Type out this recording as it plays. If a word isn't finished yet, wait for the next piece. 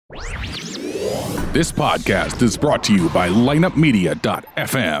This podcast is brought to you by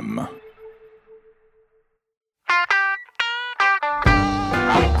lineupmedia.fm.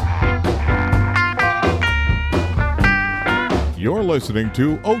 You're listening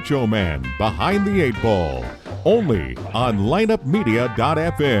to Ocho Man Behind the Eight Ball, only on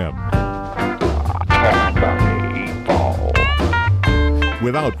lineupmedia.fm.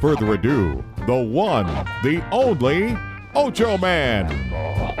 Without further ado, the one, the only Ocho Man.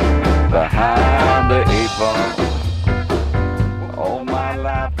 Behind the eight ball. All my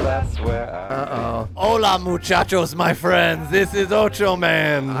life, that's where Hola, muchachos, my friends. This is Ocho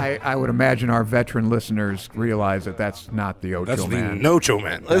Man. I would imagine our veteran listeners realize that that's not the Ocho That's Man. the Nocho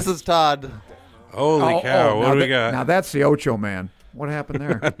Man. This is Todd. Holy cow, what now do we that- got? Now that's the Ocho Man. What happened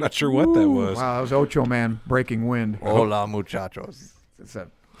there? I'm not sure what that was. Wow, that was Ocho Man breaking wind. Hola, muchachos. It's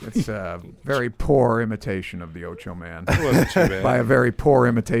a very poor imitation of the Ocho Man It wasn't too bad. by a very poor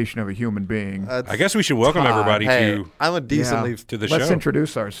imitation of a human being. I guess we should welcome everybody Hey, to I'm a decently... Yeah. to the Let's show.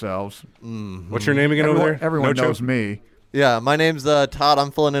 introduce ourselves. What's your name again over there? Everyone Nocho? knows me. Yeah, my name's Todd.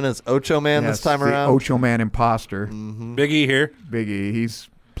 I'm filling in as Ocho Man Yes, this time the around. Ocho Man imposter. Big E here. Big E, he's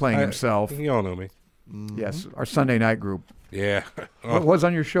playing himself. You all know me. Yes, our Sunday night group. Yeah. What was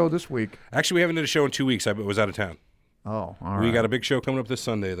on your show this week? Actually, we haven't did a show in 2 weeks. I was out of town. Oh, all right. We got a big show coming up this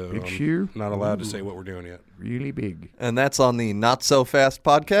Sunday, though. Big I'm show? Not allowed to say what we're doing yet. really big. And that's on the Not So Fast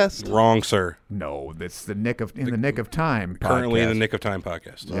podcast. Wrong, sir. No, that's the nick of the nick of time. Currently in the podcast. Nick of Time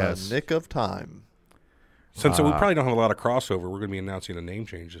podcast. Yes. Nick of Time. Since we probably don't have a lot of crossover, we're going to be announcing a name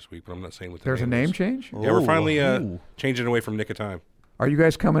change this week, but I'm not saying what the There's a name name is. change. Yeah, we're finally Ooh. changing away from Nick of Time. Are you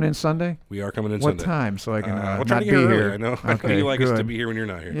guys coming in Sunday? We are coming in What Sunday. time? So I can We'll try not to be get early. here. I know. Okay, you like us to good. be here when you're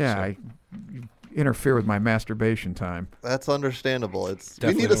not here. Yeah, so. you interfere with my masturbation time. That's understandable. We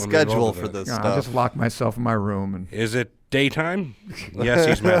Definitely need a don't wanna be involved schedule with for that. this Yeah, I'll stuff. just lock myself in my room and Is it daytime? Yes,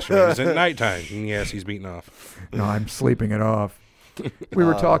 he's masturbating. Is it nighttime? Yes, he's beating off. no, I'm sleeping it off. We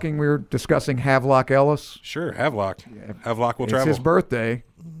were discussing Havelock Ellis. Sure, Havelock. Havelock will It's travel. his birthday.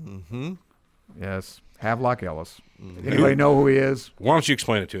 Mm-hmm. Yes, Havelock Ellis. Anybody know who he is? Why don't you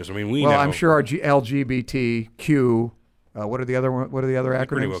explain it to us? I mean, we Well, know. I'm sure our LGBTQ. What are the other acronyms?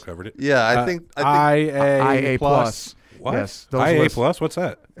 Pretty well covered it. Yeah, I think IA plus. What? Yes, those IA lists- plus? What's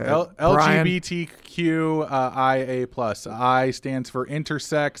that? Brian- LGBTQIA plus. I stands for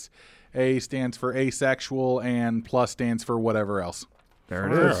intersex, A stands for asexual, and plus stands for whatever else. There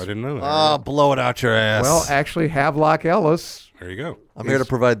it Oh, I is. didn't know that. blow it out your ass. Well, actually, Havelock Ellis There you go. I'm here to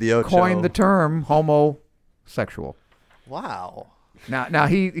provide the Ocho. coined the term homosexual. Wow. Now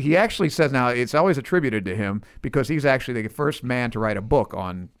he actually says, now it's always attributed to him because he's actually the first man to write a book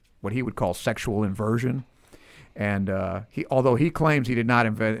on what he would call sexual inversion, and although he claims he did not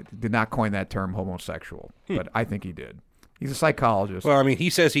coin that term homosexual, but I think he did. He's a psychologist. Well, I mean, he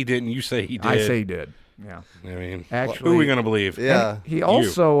says he didn't. You say he did. I say he did. Yeah. I mean, Actually- who are we going to believe? Yeah. He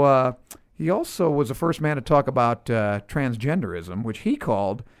also was the first man to talk about transgenderism, which he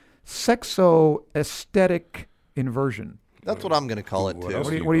called sexo-aesthetic inversion. That's what I'm going to call it, What too. else?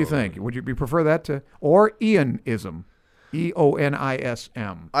 What do you think? Would you prefer that to or Eonism?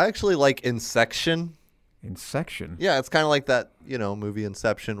 EONISM. I actually like Insection. Insection. Yeah, it's kind of like that, movie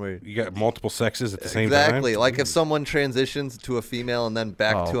Inception where You got multiple sexes at the same time? exactly. Like if someone transitions to a female and then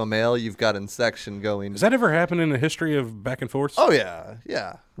back Oh. to a male, you've got Insection going. Does that ever happen in the history of back and forths? Oh yeah,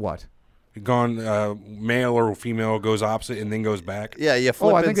 yeah, What? Gone male or female goes opposite and then goes back? yeah. You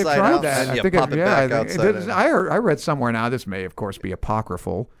flip Oh, I think it inside tried out that. and you I think pop it back outside. in. I read somewhere now. This may, of course, be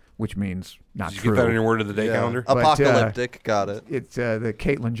apocryphal, which means not Did you true. get that in your word of the day Yeah. calendar? But, Apocalyptic, got it. It's that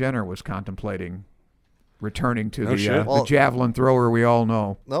Caitlyn Jenner was contemplating returning to No shit. the javelin thrower we all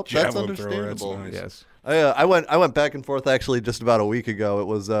know. Nope, that's Javelin thrower, that's understandable. nice. Yes. I went back and forth actually just about a week ago. It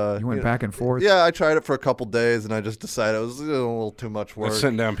was You went back and forth. Yeah, I tried it for a couple days and I just decided it was a little too much work. That's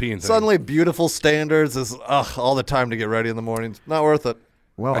sitting down peeing thing. Suddenly, beautiful standards is all the time to get ready in the mornings. Not worth it.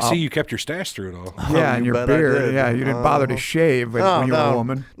 Well, I see you kept your stash through it all. Yeah, and you your bet I beard. did. Yeah, you didn't bother to shave when you were a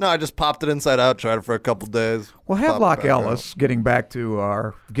woman. No, I just popped it inside out, tried it for a couple days. Well, popped it Havelock back Ellis, getting back to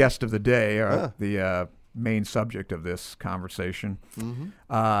our guest of the day, the main subject of this conversation,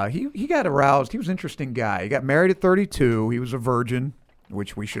 he got aroused. He was an interesting guy. He got married at 32. He was a virgin,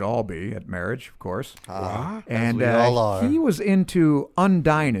 which we should all be at marriage, of course. And we all are. he was into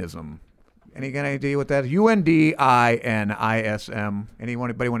undinism. Any idea what that is? UNDINISM.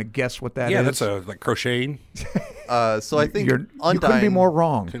 Anybody want to guess what that is? Yeah, that's like crocheting. So I think you couldn't be Undyne more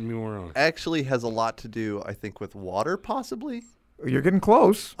wrong. Couldn't be more wrong. actually has a lot to do, I think, with water, possibly. You're getting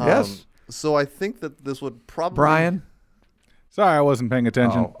close. Yes. So I think that this would probably Brian? Sorry, I wasn't paying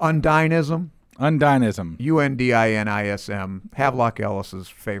attention. Oh, undinism. Undinism. UNDINISM. Havelock Ellis's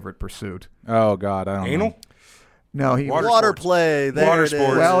favorite pursuit. Oh God, I don't know. Anal? No, he Water Water sports. play. There Water it is.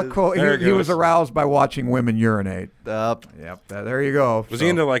 sports. well, cool. There it He was goes. aroused by watching women urinate. Yep. Yep, there you go. Was So, he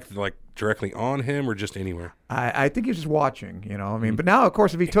into like directly on him or just anywhere? I think he's just watching. I mean, but now, of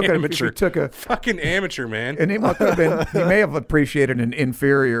course, if he took a Fucking amateur, man. and it could have been, he may have appreciated an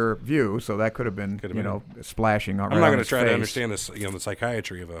inferior view, so that could have been, splashing. I'm not going to try to understand this, the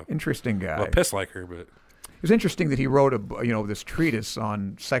psychiatry of a Interesting guy. well, piss like her, but It was interesting that he wrote this treatise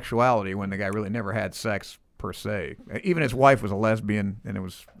on sexuality when the guy really never had sex per se. Even his wife was a lesbian, and it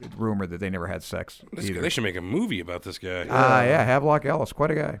was rumored that they never had sex either. they should make a movie about this guy. Yeah, Havelock Ellis,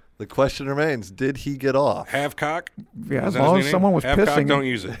 quite a guy. The question remains: did he get off? Havecock? Yeah, Is as that long his as name? someone was Havecock, pissing. don't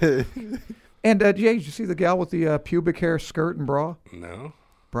use it. And Jay, did you see the gal with the pubic hair skirt and bra? No.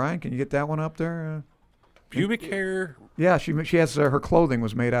 Brian, can you get that one up there? Pubic hair? Yeah, she has her clothing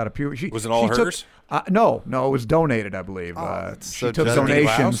was made out of pubic. Was it all hers? No, it was donated, I believe. that's She so took generous.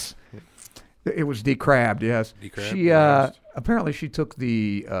 donations. It was decrabbed, yes. Decrabbed? She Nice. apparently she took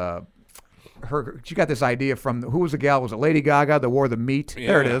she got this idea from who was the gal? Was it Lady Gaga that wore the meat?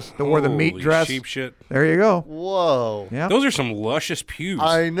 There it Yeah. is. That wore the meat Holy dress. cheap shit. There you go. Whoa. Yeah. Those are some luscious pubes.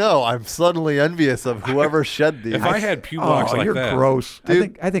 I know. I'm suddenly envious of whoever shed these. if I had pube locks like you're that, gross.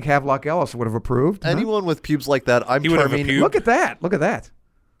 Dude. I think Havelock Ellis would have approved. huh? Anyone with pubes like that, I'm He would have a terming pube. Look at that. Look at that.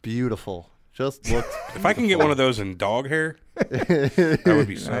 beautiful. Just looked. if I can get one of those in dog hair, I would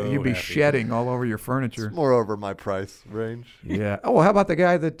be so You'd be happy. shedding all over your furniture. more over my price range. Yeah. Oh, how about the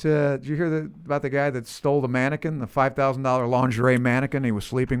guy that? Did you hear about the guy that stole the mannequin, the $5,000 lingerie mannequin? He was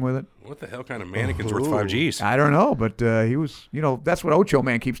sleeping with it. What the hell kind of mannequin's worth 5 G's? I don't know, but he was. That's what Ocho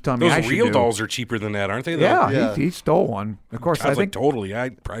Man keeps telling me. Those I should real do. dolls are cheaper than that, aren't they? Yeah, Yeah. He stole one. Of course, I was I think. totally. I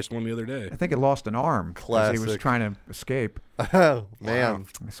priced one the other day. I think it lost an arm as he was Classic. trying to escape. Oh man,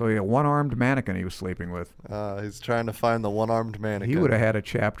 So he had a one-armed mannequin he was sleeping with. he's trying to find the one-armed mannequin. He would have had a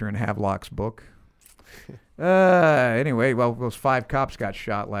chapter in Havelock's book. Anyway, well, those 5 cops got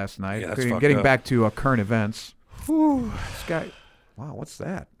shot last night. Yeah, that's fucked Getting up. back to current events. This guy, wow, what's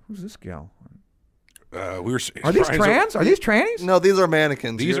that? Who's this gal? Are these Are these trans? Are these trannies? No, these are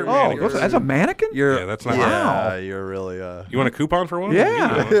mannequins. These You're- are mannequins. That's a mannequin? Yeah, that's not Yeah, you're really. You want a coupon for one?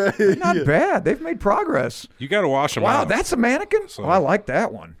 Yeah, not bad. They've made progress. You got to wash them Wow, out. that's a mannequin. So- Oh, I like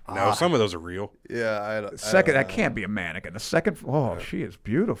that one. No, some of those are real. Yeah. Second, that can't be a mannequin. The second, she is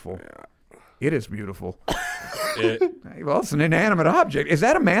beautiful. It is beautiful. Well, it's an inanimate object. Is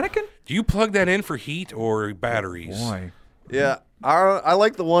that a mannequin? Do you plug that in for heat or batteries? Boy, Yeah. I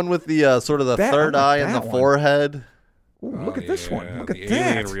like the one with the sort of the That- third I like eye and the that one. forehead. ooh, look at this one. Yeah, Look at the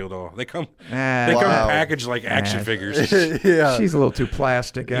that. alien real doll. They come. Ah, They come Wow. packaged like action figures. Yeah. She's a little too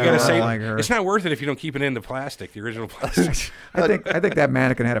plastic. You I gotta don't say like her. it's not worth it if you don't keep it in the plastic, the original plastic. I think that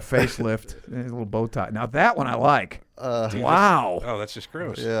mannequin had a facelift, and a little bow tie. Now that one I like. Wow. Oh, that's just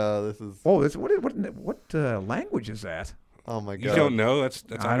gross. Yeah. This is. Oh, what language is that? Oh my You god. don't know? That's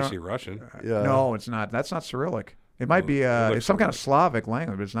I obviously don't- Russian. Yeah. No, it's not. That's not Cyrillic. It might be it's some kind of Slavic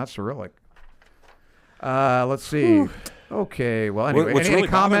language, but it's not Cyrillic. Let's see. Okay. Well, anyway, what's any really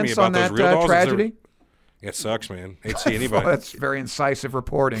bothering me comments on about that those real dolls is tragedy? It sucks, man. Hate to see Well, anybody. that's very incisive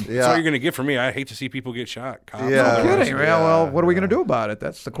reporting. That's all Yeah. you're gonna get from me. I hate to see people get shot. Cops, Yeah. all that. Kidding. Well, what are we going to do about it?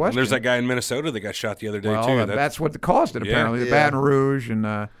 That's the And question. there's that guy in Minnesota that got shot the other day well, too. that's what caused it. Yeah. Apparently, the Yeah. Baton Rouge and.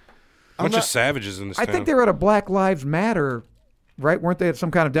 bunch of savages in this I town. think they were at a Black Lives Matter, right? Weren't they at some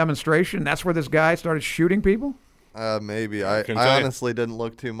kind of demonstration? That's where this guy started shooting people? Maybe. I Couldn't tell you. honestly didn't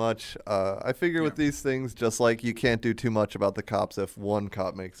look too much. I figure with these things, just like you can't do too much about the cops if one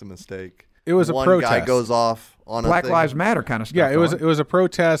cop makes a mistake. It was a one protest. guy goes off on Black a thing. Lives Matter kind of stuff. Yeah, it was going. it was a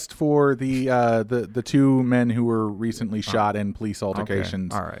protest for the 2 men who were recently shot in police Okay.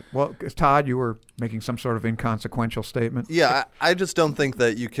 altercations. All right. Well, Todd, you were making some sort of inconsequential statement. Yeah, I just don't think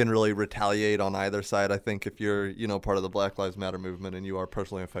that you can really retaliate on either side. I think if you're, part of the Black Lives Matter movement and you are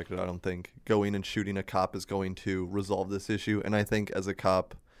personally affected, I don't think going and shooting a cop is going to resolve this issue. And I think as a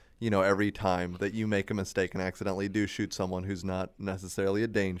cop, every time that you make a mistake and accidentally do shoot someone who's not necessarily a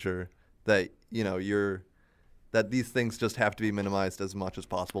danger, that, that these things just have to be minimized as much as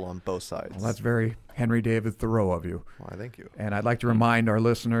possible on both sides. Well, that's very Henry David Thoreau of you. Why, thank you. And I'd like to remind our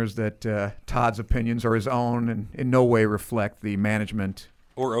listeners that Todd's opinions are his own and in no way reflect the management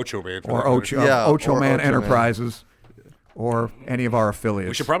or Ocho Man. for or that matter. Ocho, Yeah, Ocho or Man Ocho Man. Enterprises or any of our affiliates.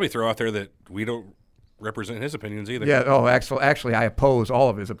 We should probably throw out there that we don't represent his opinions either. Yeah. Oh, actually, I oppose all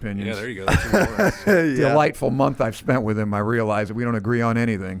of his opinions. Yeah, there you go. That's even more. Delightful month I've spent with him. I realize that we don't agree on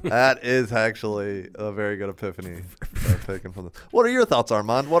anything. That is actually a very good epiphany. Taken from this. What are your thoughts,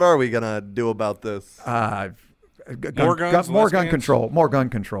 Armand? What are we going to do about this? More guns, more less gun guns? control. More gun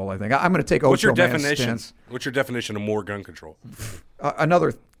control, I think. I'm going to take What's your Ocho Man's definition? stance. What's your definition of more gun control?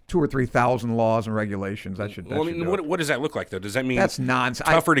 Another 2,000 or 3,000 laws and regulations. That should. Well, I mean, what does that look like though? Does that mean That's nonsense.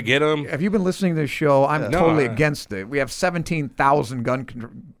 tougher to get them? Have you been listening to this show? I'm No, totally I- against it. We have 17,000 gun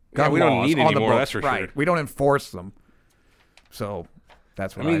we don't laws need on any the more, books. that's for sure. Right. We don't enforce them. So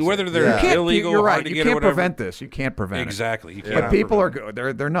that's what I mean, say. whether they're Yeah. You can't- illegal, you're hard right. to You get or can't whatever. prevent this. You can't prevent Exactly. You it. cannot But people prevent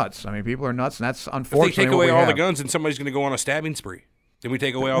are they're nuts. I mean, people are nuts, and that's If unfortunately they take what away we all the have. guns, then somebody's going to go on a stabbing spree. Then we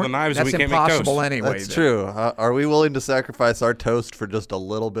take away all the knives, and That's we can't make toast. impossible anyway. That's then. true. Are we willing to sacrifice our toast for just a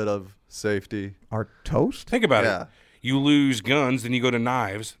little bit of safety? Our toast? Think about Yeah. it. You lose guns, then you go to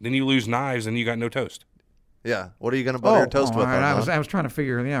knives, then you lose knives, and you got no toast. Yeah. What are you going to butter your toast with? all right. Armand? I was trying to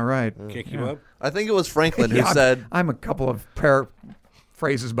figure. Yeah, right. Can't keep up. I think it was Franklin who Yeah, said. I'm a couple of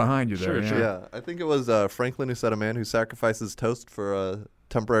phrases behind you there. Sure, yeah. Yeah, I think it was Franklin who said a man who sacrifices toast for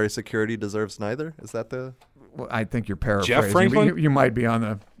temporary security deserves neither. Is that the? Well, I think you're paraphrasing. but Franklin? You might be on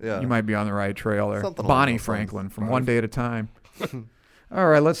the Yeah. you might be on the right trail there. Something along Bonnie those lines. Franklin from One Day at a Time. All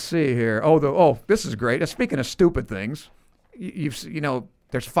right, let's see here. This is great. Speaking of stupid things,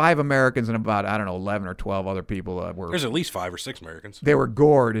 there's 5 Americans and about 11 or 12 other people were There's at least 5 or 6 Americans. they were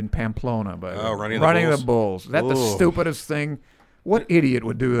gored in Pamplona by running the bulls. Is that the Ooh. stupidest thing? What idiot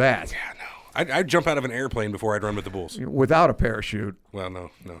would do that I'd jump out of an airplane before I'd run with the bulls. without a parachute? Well, no,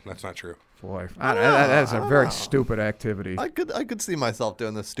 that's not true. Boy, that's a very stupid activity. I could see myself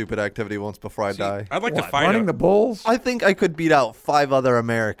doing this stupid activity once before I die. I'd like to What, fight running the bulls? I think I could beat out 5 other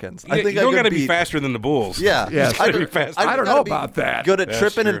Americans. I think you I don't could got to be beat. faster than the bulls. Yeah, Yes. I, gotta be fast. I I don't gotta know be about that. Good at That's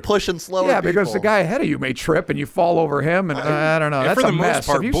tripping true. and pushing slower. Yeah, because the people. guy ahead of you may trip and you fall over him, and I don't know. And That's for the a mess. most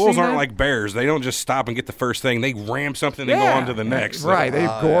part, Have you bulls seen aren't that? like bears. They don't just stop and get the first thing. They ram something and go on to the next. Right, they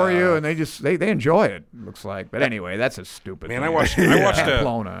gore you, and they enjoy it. Looks like, but anyway, that's a stupid. Man, thing. I watched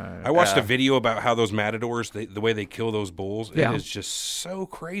Pamplona. I watched a video about how those matadors, the way they kill those bulls, Yeah. it is just so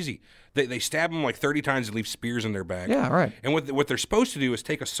crazy. They stab them like 30 times and leave spears in their back. Yeah, right. And what they're supposed to do is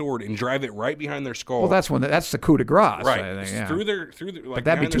take a sword and drive it right behind their skull. Well, that's the coup de grace. right I think, yeah. through their like that'd be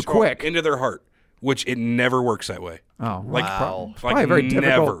behind their too skull quick. into their heart, which it never works that way. Oh, like Wow. it's probably a very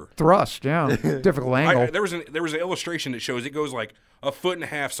difficult never. thrust. Yeah, difficult angle. There was an illustration that shows it goes like a foot and a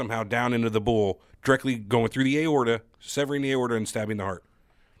half somehow down into the bull, directly going through the aorta, severing the aorta and stabbing the heart.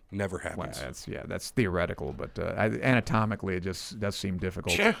 Never Well, happens. that's theoretical, but anatomically, it just does seem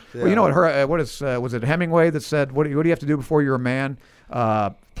difficult. Yeah. Well, you know what was it Hemingway that said, "What do you have to do before you're a man?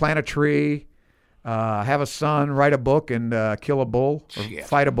 Plant a tree, have a son, write a book, and kill a bull, or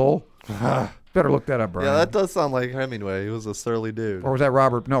fight a bull." Better look that up, Brian. Yeah, that does sound like Hemingway. He was a surly dude. Or was that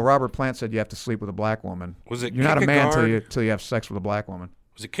Robert? No, Robert Plant said you have to sleep with a black woman. Was it You're not a man Kierkegaard? till you have sex with a black woman.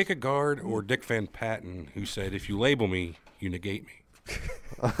 Was it Kierkegaard or Dick Van Patten who said, "If you label me, you negate me"?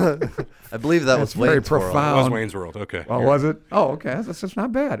 I believe that That's was very Wayne's World. That was profound. Wayne's World. Okay. Oh, was it? Oh, okay. That's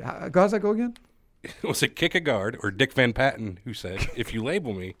not bad. How does that go again? Was it Kierkegaard or Dick Van Patten who said, "If you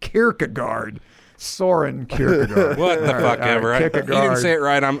label me"? Kierkegaard. Soren Kierkegaard. What the All fuck right, all ever? right, You Kierkegaard. didn't say it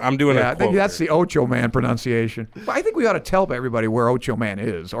right. I'm doing Yeah, a I think quote that's there. the Ocho Man pronunciation. But I think we ought to tell everybody where Ocho Man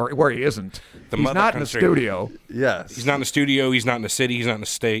is or where he isn't. The He's mother not country. in the studio. Yes. He's not in the studio. He's not in the city. He's not in the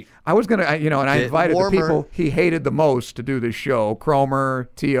state. I was gonna, and I Get invited warmer. the people he hated the most to do this show: Cromer,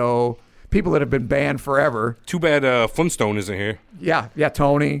 T.O., people that have been banned forever. Too bad Flintstone isn't here. Yeah,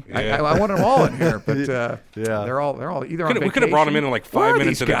 Tony. Yeah. I wanted them all in here, but Yeah. they're all either on We could have brought him in vacation. like Where 5 are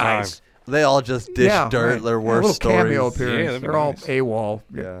minutes these at a time. guys? They all just dish dirt right. their Yeah, worst a little cameo stories. appearance. Yeah, that'd be They're all nice. AWOL.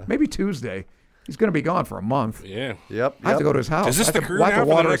 Yeah. Maybe Tuesday. He's going to be gone for a month. Yeah. Yep. I have to go to his house. Is this I have the to- crew I have now to for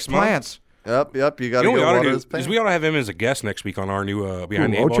the water next his month? plants. Yep. You got You to know go what we ought water to his do? pants. Is we ought to have him as a guest next week on our new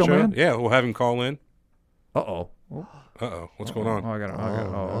Behind Who, the Eight Ball Ocho show. Man? Yeah, we'll have him call in. Uh-oh. What's going on? Oh, I got it.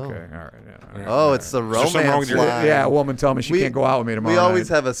 Oh, okay. All right. Yeah. Oh, it's the there something wrong romance with your- line. Yeah, a woman told me she can't go out with me tomorrow We always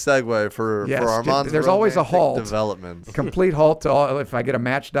night. have a segue for Yes, Armand's there's always a romantic halt. developments. Complete halt to all, if I get a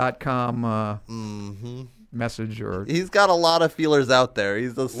Match.com Mm-hmm. message or He's got a lot of feelers out there.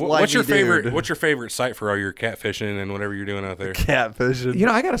 He's a slimy What's your favorite? dude. What's your favorite site for all your catfishing and whatever you're doing out there? catfishing? You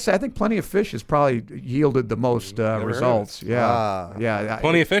know, I got to say, I think Plenty of Fish has probably yielded the most heard of results. Yeah, Ah. yeah.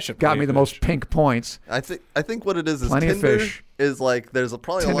 Plenty of Fish at got Plenty me of the Fish. most pink points. I think what it is Plenty of Tinder fish. is like there's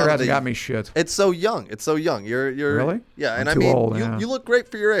probably a Tinder lot of hasn't the, got me shit. It's so young. It's so young. You're Really? Yeah, and I'm I too mean old, you, yeah. you look great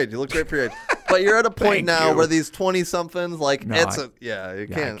for your age. You look great for your age. But you're at a point Thank now you. where these 20 somethings like No, it's I- you Yeah,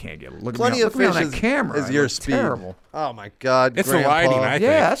 I can't get. Look Plenty at me, of look at me Fish on that camera. is I your look speed. Terrible. Oh my God, It's the Grandpa. lighting, I think.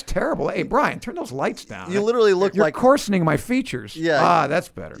 Yeah, that's terrible. Hey, Brian, turn those lights down. You literally look You're like coarsening my features. Yeah. that's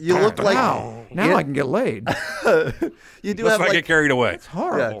better. You look like- now Yeah. I can get laid. you do Let's have not like get carried away. It's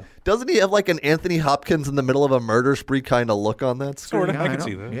horrible. yeah. Doesn't he have like an Anthony Hopkins in the middle of a murder spree kind of look on that screen? Sorta. I Yeah, can know.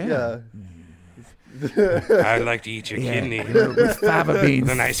 see that. Yeah. Yeah. I'd like to eat your kidney. With fava beans.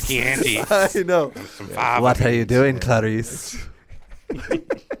 The nice Chianti. I know. Some fava What are you beans. doing, Clarice?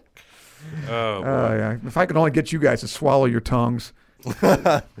 Oh, boy. Yeah. If I could only get you guys to swallow your tongues,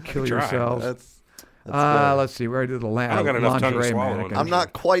 kill yourselves. That's Let's see. Where did the I don't got enough tongue to lingerie swallow mannequin? it. I'm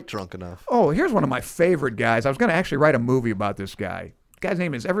not quite drunk enough. Oh, here's one of my favorite guys. I was going to actually write a movie about this guy. The guy's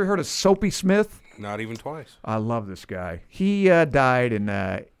name is, ever heard of Soapy Smith? Not even twice. I love this guy. He died in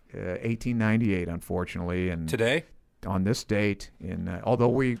 1898, unfortunately. And Today? on this date, although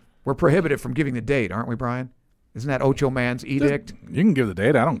we're prohibited from giving the date, aren't we, Brian? Isn't that Ocho Man's edict? You can give the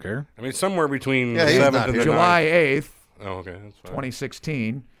date. I don't care. I mean, somewhere between Yeah, the he's 7th not and the here. 9th. July 8th, Oh, okay. That's fine.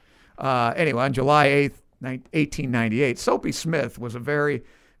 2016. Anyway, on July 8th, 1898, Soapy Smith was a very,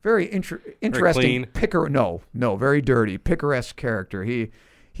 very interesting clean? very dirty, picaresque character.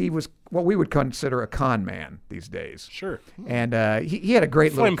 He was what we would consider a con man these days. Sure. And he had a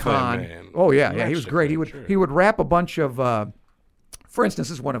great little Flim-flam con. man. Oh yeah, he was Matchstick great. man, He would wrap a bunch of. For instance,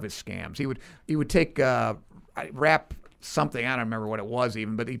 this is one of his scams. He would take wrap something. I don't remember what it was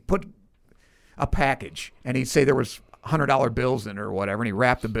even, but he'd put a package and he'd say there was $100 bills in it or whatever, and he'd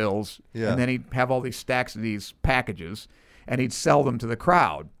wrap the bills, Yeah. and then he'd have all these stacks of these packages, and he'd sell them to the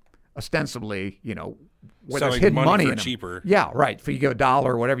crowd, ostensibly, where there's Selling hidden money money for in them. cheaper. Yeah, right. If you give $1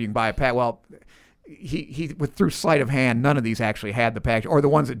 or whatever, you can buy a pack. Well, he with through sleight of hand, none of these actually had the package, or the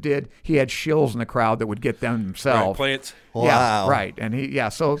ones that did, he had shills in the crowd that would get them Right, themselves. play it. Yeah, Wow. right. And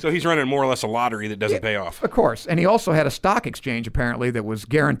so So he's running more or less a lottery that doesn't pay off. of course. And he also had a stock exchange, apparently, that was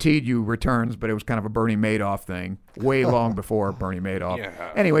guaranteed you returns, but it was kind of a Bernie Madoff thing, way long before Bernie Madoff. Yeah.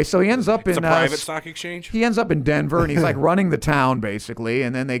 Anyway, so he ends up It's in a private stock exchange? he ends up in Denver, and he's like running the town, basically,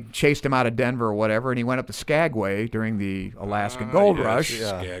 and then they chased him out of Denver or whatever, and he went up to Skagway during the Alaskan Gold yes, Rush,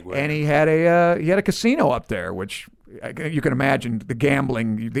 Skagway. and he had a casino up there, which you can imagine the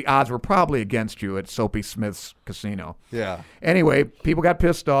gambling, the odds were probably against you at Soapy Smith's casino. Yeah. Anyway, people got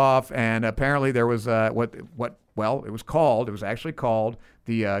pissed off, and apparently there was it was actually called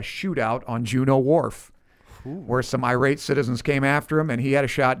the shootout on Juneau Wharf, where some irate citizens came after him, and he had a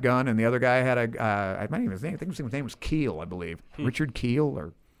shotgun, and the other guy had I think his name was Keel, I believe, Richard Keel,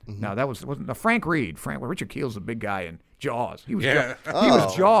 or no, wasn't Frank Reed. Richard Keel's a big guy in Jaws. He was Yeah. He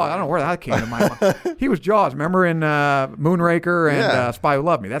was Jaws. I don't know where that came to my mind. He was Jaws. Remember in Moonraker and Yeah. Spy Who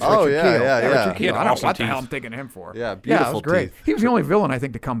Loved Me? That's Oh, Richard yeah, Keel. yeah, yeah. Richard He had Keel. I don't know awesome what the hell teeth. I'm thinking of him for. Yeah, it beautiful was great. teeth. He was the only villain, I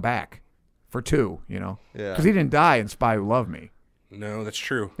think, to come back for 2, Yeah. because he didn't die in Spy Who Loved Me. No, that's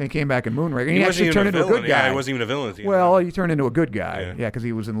true. Then he came back in Moonraker, and he wasn't actually even turned a into a villain. good guy. Yeah, he wasn't even a villain at the end. Well, he turned into a good guy. Yeah. Yeah, because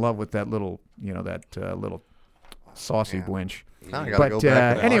he was in love with that little, little saucy wench. Now I gotta But go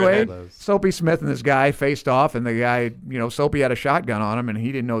back and anyway, find those. Soapy Smith and this guy faced off, and the guy, Soapy had a shotgun on him, and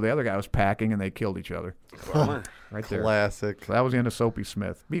he didn't know the other guy was packing, and they killed each other Bummer. right there. Classic. So that was the end of Soapy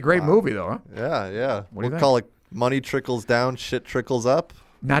Smith. Be a great movie, though, huh? Yeah, yeah. do you We'll think? call it money trickles down, shit trickles up.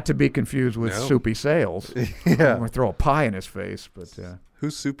 Not to be confused with No. Soupy Sales. Yeah. I'm gonna throw a pie in his face, but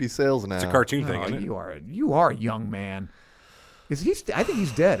Who's Soupy Sales now? It's a cartoon thing, oh, isn't it? you are a young man. Is he? I think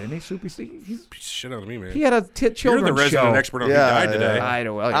he's dead, isn't he? Soupy. He's, Piece of shit out of me, man. he had a You're children's the resident show. expert on Yeah, who died yeah. today. I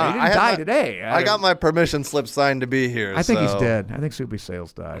don't. Well, he I didn't had die my- today. I got my permission slip signed to be here. I think he's so- dead. I think Soupy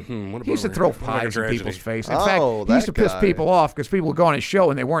Sales died. what a He used to bummer. throw What a pies in tragedy. people's face. In Oh, fact, he used to that piss guy. people off because people would go on his show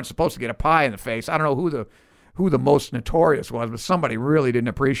and they weren't supposed to get a pie in the face. I don't know who the most notorious was, but somebody really didn't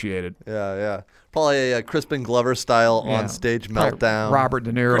appreciate it. Yeah, yeah. Probably a Crispin Glover style Yeah. on stage Probably meltdown. Robert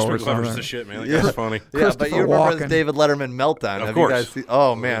De Niro Crispin or Glover's something. the shit, man. That Yeah. guy's funny. Yeah, but Christopher you remember Walken. his David Letterman meltdown. Of Have course. you guys seen?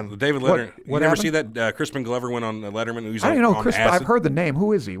 Oh man, David What- Letterman. what You never happened? see that Crispin Glover went on Letterman? Who's I don't even know on Chris. acid? I've heard the name.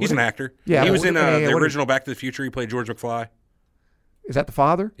 Who is he? He's an actor. Yeah, He was what- in yeah, the what- original Back to the Future. He played George McFly. Is that the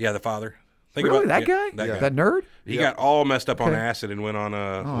father? Yeah, the father. Think Really, about that guy? That guy. That nerd? He got all messed up on Okay. acid and went on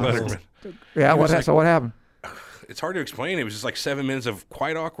Letterman. Yeah. was So what happened? It's hard to explain. It was just like 7 minutes of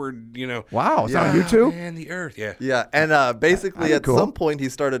quite awkward, Wow. It's on Yeah. YouTube. And the earth, yeah. Yeah, and basically That'd at be cool. some point he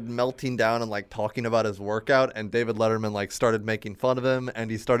started melting down and like talking about his workout, and David Letterman like started making fun of him,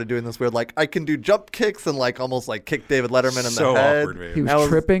 and he started doing this weird like I can do jump kicks and like almost like kick David Letterman in So the head. awkward, man. He was That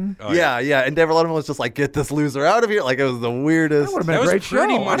tripping. Oh, yeah, yeah, and David Letterman was just like, "Get this loser out of here!" Like it was the weirdest. That would have been That a was great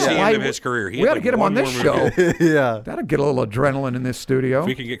pretty show. much I don't the know end why of his career. He We had, ought to like, get him on one this more show. movie. Yeah, That'll get a little adrenaline in this studio. If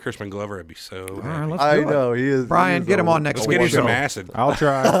we could get Crispin Glover, I'd be so All happy. right, let's I do it. know he is. Brian, he is get him a- on next Let's week's get him show. some acid. I'll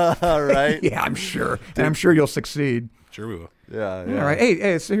try. All right. Yeah, I'm sure. And I'm sure you'll succeed. Sure we will. Yeah, yeah. All right.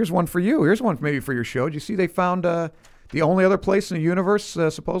 Hey, so here's one for you. Here's one maybe for your show. Did you see they found the only other place in the universe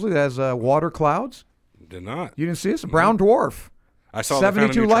supposedly that has water clouds? Did not. You didn't see this? A brown dwarf. I saw they found a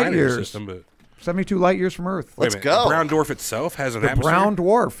 72 new light tracking years. system, but 72 light years from Earth. wait Let's a minute. go. The brown dwarf itself has an The atmosphere. brown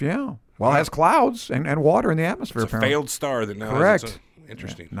dwarf, yeah. Well, it has clouds and water in the atmosphere, It's a apparently. failed star that now Correct. has its own.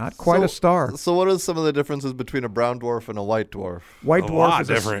 Interesting. Not quite a star. So what are some of the differences between a brown dwarf and a white dwarf? White A dwarf lot is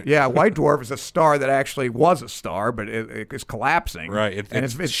different. White dwarf is a star that actually was a star, but it is collapsing. Right. and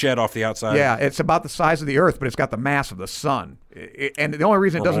It's shed off the outside. Yeah, it's about the size of the Earth, but it's got the mass of the sun. And the only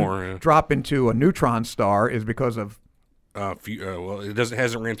reason it Or doesn't more, yeah. drop into a neutron star is because of Well, it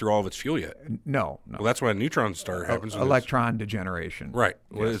hasn't ran through all of its fuel yet. no Well, that's why a neutron star happens. when it's- electron degeneration. Right.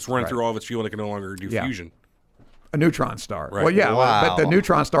 Well, Yes, it's run right. through all of its fuel and it can no longer do Yeah. fusion. A neutron star. Right. Well, yeah, but the Wow.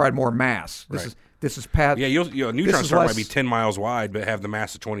 neutron star had more mass. This is past. Yeah, a neutron This is star less- might be 10 miles wide, but have the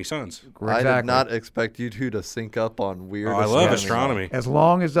mass of 20 suns. I did Exactly. not expect you two to sync up on weird. Oh, I love astronomy. As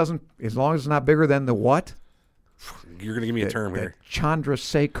long as it's not bigger than the what? You're going to give me a term The here.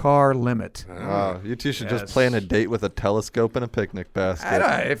 Chandrasekhar limit. You two should Yes. just plan a date with a telescope and a picnic basket.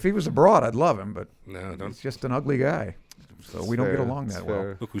 If he was abroad, I'd love him, but No, don't. he's just an ugly guy. So we don't get Fair, along it's that well.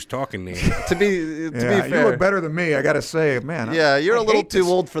 fair. Look who's talking there. To be Yeah, fair, you look better than me. I got to say, man. Yeah, you're a a little too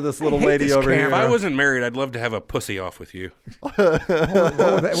old for this little hate lady this over camera. If I here. wasn't married, I'd love to have a pussy off with you. What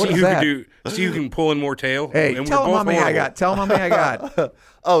See is who that? see who can pull in more tail. Hey, and tell we're him how both many I horrible. got. Tell him how many I got.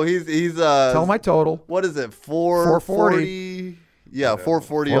 Oh, he's Tell him my total. what is it? 440. Yeah,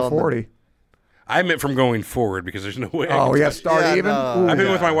 440 on the 440. I meant from going forward because there's no way. I Oh, can we got touch- to start Yeah, even? no. Ooh. I've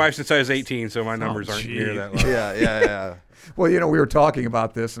been with my wife since I was 18, so my numbers aren't gee. near that low. Yeah. Well, we were talking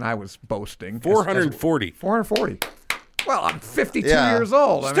about this, and I was boasting. 440. 440. Well, I'm 52 Yeah. years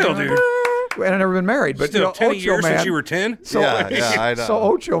old. Still, dude. And I've never been married. But, Still, 10 Ocho years Man, since you were 10? So, Yeah, I know. So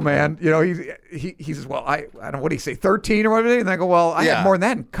Ocho Man, he says, well, I don't know, what did he say, 13 or whatever? And I go, well, I Yeah. had more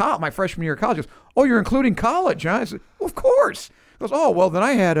than that in my freshman year of college. He goes, oh, you're including college, huh? I said, well, of course. He goes, oh, well, then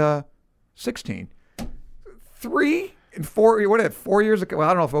I had 16. 3 and 4, what, 4 years ago? Well,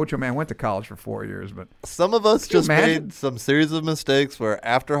 I don't know if Ocho Man went to college for 4 years, but Some of us Can you just imagine? made some series of mistakes where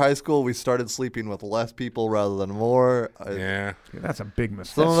after high school we started sleeping with less people rather than more. Yeah. that's a big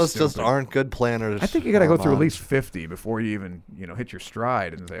mistake. Some of us That's just stupid. aren't good planners. I think you got to go through at Armand. least 50 before you even, hit your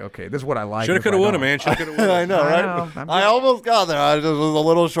stride and say, okay, this is what I like. Shoulda, this is what coulda, I woulda, don't. man. Shoulda, coulda, woulda. I know, I right? know. I'm I just- almost got there. I just was a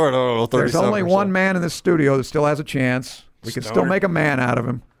little short. I don't know, 37 There's only or one so. man in this studio that still has a chance. We can still Stoner. make a man out of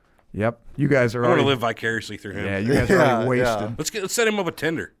him. Yep. You guys are I want to already. live vicariously through him. Yeah, you guys are Yeah, already wasted. yeah. Let's set him up with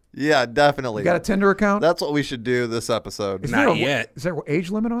Tinder. Yeah, definitely. You got a Tinder account? That's what we should do this episode. Is Not there a- yet. Is there an age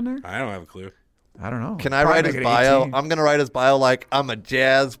limit on there? I don't have a clue. I don't know. Can I Probably write make his it bio? 18. I'm going to write his bio like, I'm a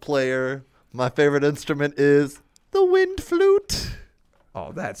jazz player. My favorite instrument is the wind flute.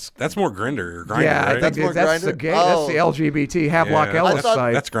 Oh, that's. That's more Grinder or Grindr, Yeah, I right? think more that's the Grindr? gay. Oh. That's the LGBT Havelock Yeah, Ellis I thought-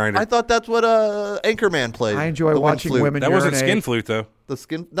 site. That's Grindr. I thought that's what Anchorman played. I enjoy the wind watching flute. women that wasn't urinate. skin flute, though. The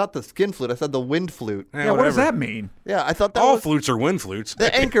skin, not the skin flute. I said the wind flute. Yeah, what does that mean? Yeah, I thought that All was flutes are wind flutes. the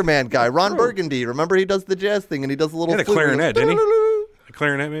Anchorman guy, Ron Burgundy. Remember, he does the jazz thing and he does the little He had a flute where clarinet, goes, didn't he? "Doo-doo-doo-doo." A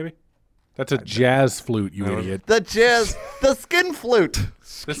clarinet, maybe? That's a jazz flute, you idiot. The jazz, the skin flute.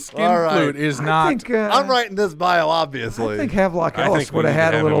 The skin All right. flute is I not. think, I'm writing this bio, obviously. I think Havelock I Ellis think we would have need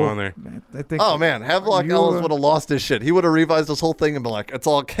had to a have him little. on there. I think. Oh man, Havelock you, Ellis would have lost his shit. He would have revised this whole thing and been like, "It's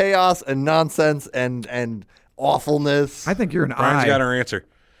all chaos and nonsense and awfulness." I think you're an Brian's eye. got our answer.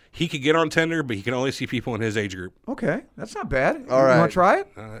 He could get on Tinder, but he can only see people in his age group. Okay, that's not bad. All You right. want to try it?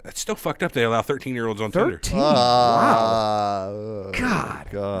 It's still fucked up they allow 13-year-olds on Tinder. 13. Wow. Ah, God.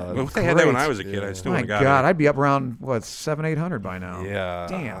 God. Well, if they had that when Great. I was a kid, I still My would have got God, it. I'd be up around what 700-800 by now. Yeah.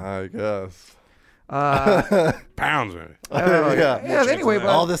 Damn. I guess. Pounds, man. Yeah. Anyway,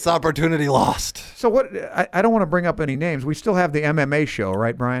 All this opportunity lost. so what? I don't want to bring up any names. We still have the MMA show,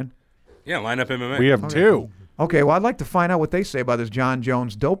 right, Brian? Yeah, line up MMA. We have two. Okay. Well, I'd like to find out what they say about this John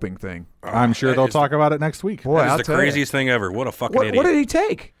Jones doping thing. I'm sure that they'll is- talk about it next week. Boy, That is I'll the tell you. craziest thing ever. What a fucking What, idiot. what did he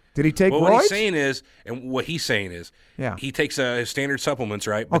take? Did he take Well, roids? what he's saying is, and what he's saying is, Yeah. he takes his standard supplements,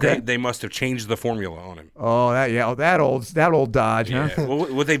 right? But Okay. they must have changed the formula on him. Oh, that old Dodge, Yeah. huh? Well,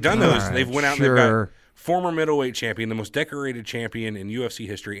 what they've done though is All they've right, went out and they've got sure. former middleweight champion, the most decorated champion in UFC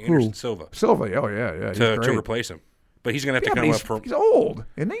history, Anderson Who? Silva, Silva. Oh yeah. He's to great. replace him. But he's going to have Yeah, to but come he's, up from. he's old,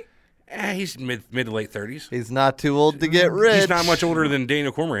 isn't he? He's mid to late 30s. He's not too old to get rich. He's not much older than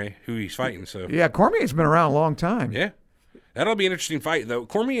Daniel Cormier, who he's fighting. So Yeah, Cormier's been around a long time. yeah, that'll be an interesting fight though.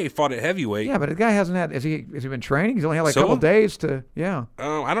 Cormier fought at heavyweight. Yeah, but the guy hasn't had. Has he been training? He's only had like a Silva? couple days to. Yeah.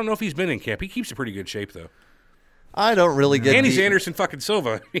 I don't know if he's been in camp. He keeps in pretty good shape though. I don't really get And he's the- Anderson fucking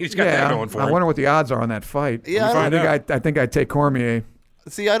Silva. He's got yeah. that going for I him. wonder what the odds are on that fight. Yeah, I find out. I think I'd take Cormier.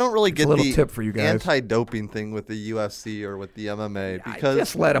 See, I don't really get little the tip for you guys. anti-doping thing with the UFC or with the MMA because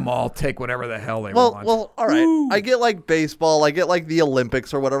Just let them all take whatever the hell they well, want. all right. I get like baseball, I get like the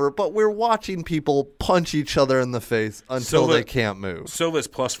Olympics or whatever, but we're watching people punch each other in the face until Silva- they can't move. Silva's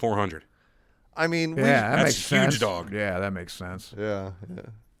plus 400. I mean, yeah, that that's makes huge sense. dog. Yeah, that makes sense. yeah.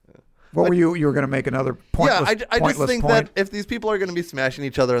 What were you? You were going to make another pointless. Yeah, I just pointless think point? that if these people are going to be smashing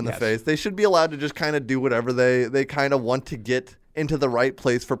each other in the Yes. face, they should be allowed to just kind of do whatever they kind of want to get into the right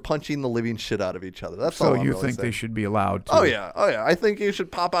place for punching the living shit out of each other. That's all So I'm you really think they saying. should be allowed to? Oh yeah. I think you should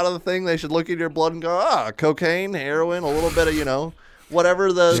pop out of the thing. They should look at your blood and go, cocaine, heroin, a little bit of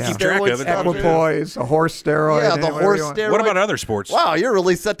whatever the Just keep track steroid of it. stuff is. Equipoise, a horse steroid. Yeah, the whatever horse you want. steroid. What about other sports? Wow, you're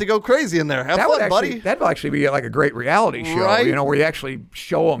really set to go crazy in there. Have That fun, would actually, buddy. that'd actually be like a great reality show, Right? where you actually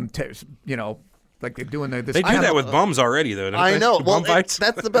show them, like they're doing this. They do that with bums already, though. Don't I they? know. Bum Well, fights.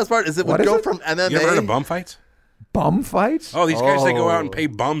 that's the best part. Is it What would is go it? from MMA. You ever heard of bum fights? bum fights. Oh, these guys, they go out and Oh. pay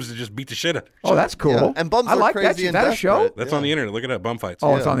bums to just beat the shit out of each Oh, other. that's cool. Yeah, and bums I are like that. crazy Is and that a show? desperate. That's on the internet. Look it up, bum fights.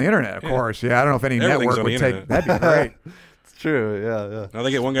 Oh, it's on the internet, of course. Yeah, I don't know if any Everything's network on would the take. internet. That'd be great. It's true. Yeah. Now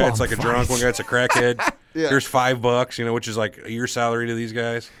they get one guy that's like a drunk, one guy that's a crackhead. Yeah. Here's $5, which is like a year's salary to these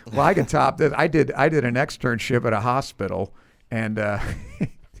guys. Well, I can top this. I did an externship at a hospital, and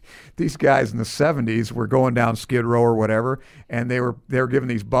these guys in the 70s were going down Skid Row or whatever, and they were giving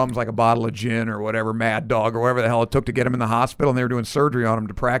these bums like a bottle of gin or whatever, Mad Dog or whatever the hell it took to get them in the hospital, and they were doing surgery on them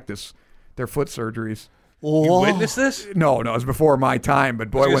to practice their foot surgeries. You witnessed this? No, it was before my time,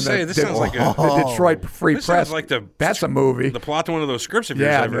 but boy, I when was gonna say, this sounds like the Detroit Free This Press, sounds like that's a movie. The plot to one of those scripts of yours.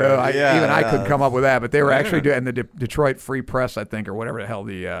 Yeah, I've no, read. I couldn't come up with that, but they were Yeah. actually doing the Detroit Free Press, I think, or whatever the hell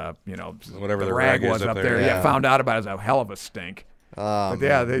the Whatever the the rag rag was is up up there. there. Yeah, Yeah. found out about it as a hell of a stink. But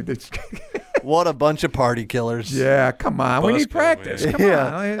yeah, they What a bunch of party killers. yeah, come on, we need Buzzkill, practice. man. Come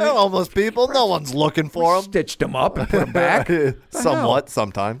Yeah. on, They're homeless people. No one's looking for them. stitched them up and put them back. Somewhat,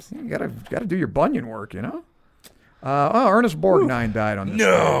 sometimes. You gotta do your bunion work, Ernest Borgnine died on this.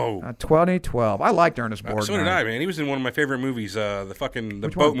 No. day. 2012. I liked Ernest Borgnine. So did I, man. He was in one of my favorite movies, the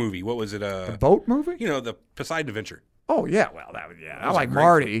Which boat one? movie. What was it? Boat movie? The Poseidon Adventure. Oh yeah, well that was I was a like great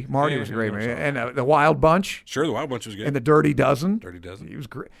Marty. film. Marty Yeah, was a yeah, great that movie, was and the Wild Bunch Sure, the Wild Bunch was good. and the Dirty Dozen. Dirty Dozen. He was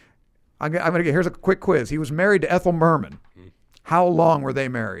great. I'm gonna get here's a quick quiz. He was married to Ethel Merman. How long were they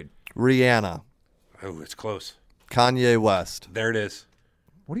married? Rihanna. Oh, it's close. Kanye West. There it is.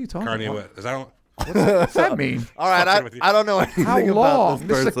 What are you talking Kanye about? West. Is that What's that mean? All right, Fucking with you. I don't know anything How about long?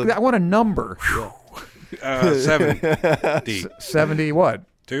 this person. I want a number. 70? 70 what?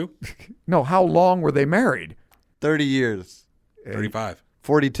 2? No, how long were they married? 30 years. 35.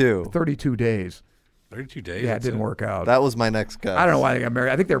 42. 32 days. 32 days. Yeah, it that's didn't work out. That was my next guess. I don't know why they got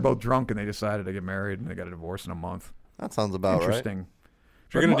married. I think they were both drunk and they decided to get married and they got a divorce in a month. That sounds about right. Interesting.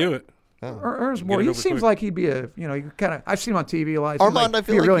 If you're going to do it. Ernest Get Borgnine, it he over seems quick. like he'd be I've seen him on TV a lot. He seems Armand, like I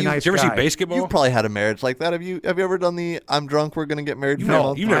feel he'd be a like really you- nice Did you ever guy. see basketball? You've probably had a marriage like that. Have you ever done the I'm drunk, we're going to get married?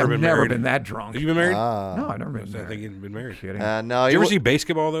 No, You've never I've been never married. been that drunk. Have you been married? No, I've never been I married. think you've been married. Kidding. No, Did you ever see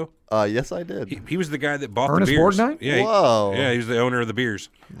basketball, though? Yes, I did. He was the guy that bought Ernest the beers. Borgnine? Yeah, he- Whoa. Yeah, he was the owner of the beers.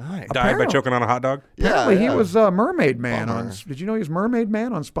 Nice. Died by Apparently. choking on a hot dog. Apparently, yeah. he was Mermaid Man on. Bummer. Did you know he was Mermaid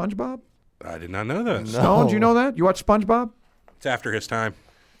Man on SpongeBob? I did not know that. No. Stone, do you know that? You watch SpongeBob? It's after his time.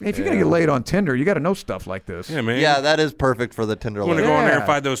 If you're gonna get laid on Tinder, you got to know stuff like this. Yeah, man. Yeah, that is perfect for the Tinder I'm going to lady. go in there and Yeah.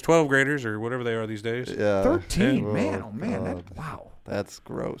 find those 12 graders or whatever they are these days. Yeah. 13, Oh, man, oh man, God. wow. That's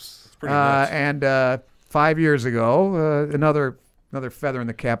gross. It's pretty nuts. And 5 years ago, another feather in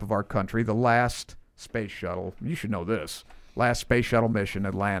the cap of our country, the last space shuttle. You should know this. Last space shuttle mission,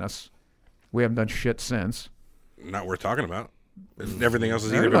 Atlantis. We haven't done shit since. Not worth talking about. Everything else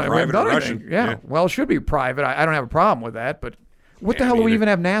has either We been haven't private done or anything. Russian. Yeah. Well, it should be private. I don't have a problem with that, but what the Yeah, hell me do we either. even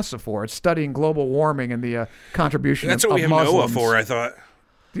have NASA for? It's studying global warming and the contribution That's of what we have Muslims. NOAA for, I thought.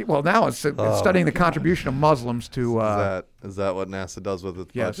 Well, now it's studying the contribution of Muslims to. Is that what NASA does with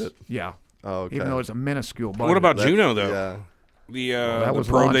its Yes. budget? Yeah. Oh, okay. Even though it's a minuscule budget. What about That's- Juno, though? Yeah. that The was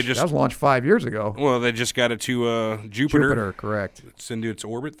probe launched, they just that was launched 5 years ago. well, they just got it to Jupiter, correct. It's into its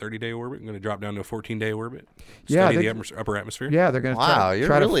orbit, 30-day orbit. I'm going to drop down to a 14-day orbit. Yeah, Study they- the upper atmosphere. Yeah, they're going to Wow, try, you're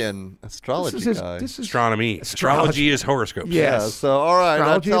try really to. an astrology guy. This is Astronomy. Astrology. Astrology is horoscopes. Yeah. Yeah, Yes. so, all right, now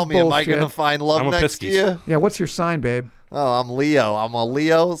Astrology tell is me, am I bullshit. going to find love I'm a next to Pisces. you? Yeah, what's your sign, babe? Oh, I'm Leo. I'm a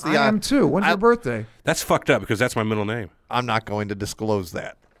Leo. See, I am too. When's your birthday? That's fucked up because that's my middle name. I'm not going to disclose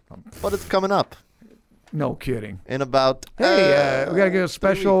that. But it's coming up No kidding. in about. Hey, we got to give a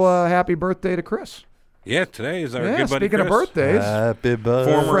special happy birthday to Chris. Yeah, today is our Yeah, good buddy speaking of Chris. birthdays, Happy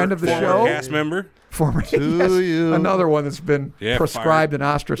birthday. Former friend of the former show. cast member. former To you. another one that's been Yeah, prescribed and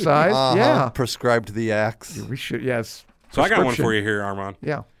ostracized. Uh-huh. Yeah, Prescribed the axe. we should. Yes. So I got one Prescription. for you here, Armand.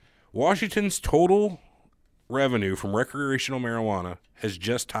 Yeah. Washington's total revenue from recreational marijuana has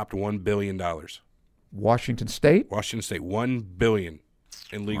just topped $1 billion. Washington State. Washington State, $1 billion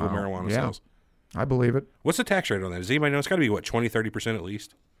in legal Wow. marijuana Yeah. sales. I believe it. What's the tax rate on that? Does anybody know? It's got to be, 20, 30% at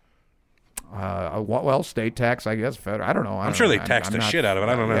least? Well, state tax, I guess. Federal. I don't know. I'm sure they tax the shit out of it.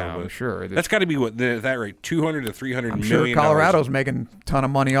 I don't know. Yeah, I'm but sure. That's got to be what at that rate, $200 to $300 I'm million. sure Colorado's making a ton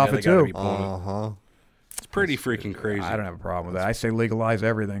of money off they it gotta too. be pulling it. It's pretty freaking crazy. I don't have a problem with that. I say legalize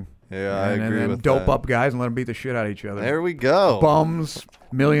everything. Yeah, I and agree then with dope that. up guys and let them beat the shit out of each other. There we go. Bums,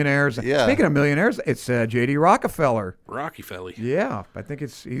 millionaires. Yeah. Speaking of millionaires, it's J.D. Rockefeller. Rockefeller. Yeah, I think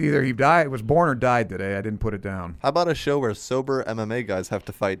it's either he was born or died today. I didn't put it down. How about a show where sober MMA guys have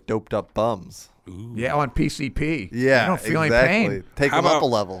to fight doped up bums? Yeah, on PCP. Yeah, I don't feel exactly. any pain. Take How them up about a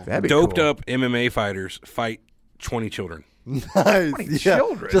level. That'd be Doped cool. up MMA fighters fight 20 children. Nice. Yeah,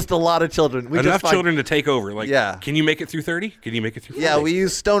 children. just a lot of children. We Enough just find- children to take over. Like, Yeah. Can you make it through 30? Can you make it through 40? Yeah, we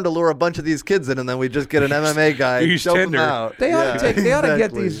use Stone to lure a bunch of these kids in, and then we just get an MMA guy, You use dope them Tinder. out. They ought Yeah, to take. They ought to get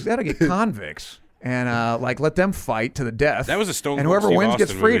exactly. these. They ought to get convicts and like let them fight to the death. That was a Stone and Cold whoever Steve wins Austin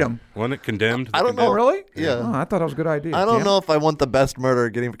gets freedom. movie. Wasn't it Condemned? I don't know. Oh, really? Yeah. Oh, I thought that was a good idea. I don't Tim? know if I want the best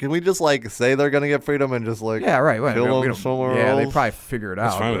murderer getting. Can we just like say they're gonna get freedom and just like Yeah, right. Well, kill we them don't- somewhere yeah, else? they probably figure it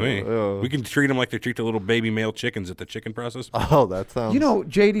That's out. fine with but- me. We can treat them like they treat the little baby male chickens at the chicken process. Oh, that sounds. You know,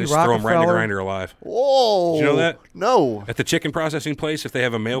 J.D. They just throw them right in the Rockefeller. grinder alive. Whoa! Did you know that? No. At the chicken processing place, if they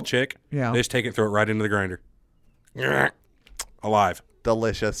have a male chick, Yeah. they just take it and throw it right into the grinder. Alive.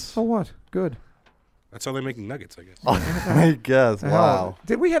 Delicious. So what? Good. That's how they make nuggets, I guess. I guess. Wow.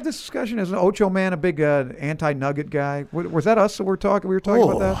 Did we have this discussion? Is an Ocho Man a big anti-nugget guy? Was that us that were talking? We were talking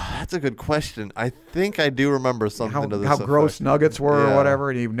about that. That's a good question. I think I do remember something to this How gross effect. nuggets were Yeah. or whatever,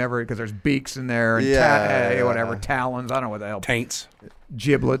 and you've never because there's beaks in there and Yeah. whatever talons. I don't know what the hell. Taints.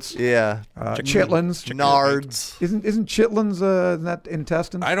 Giblets, Yeah. chitlins. Nards. Isn't chitlins that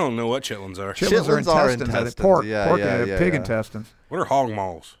intestines? I don't know what chitlins are. Chitlins are Chitlins are intestines. I think. intestines. Pork, Yeah, pork, yeah, yeah, pig yeah. intestines. What are hog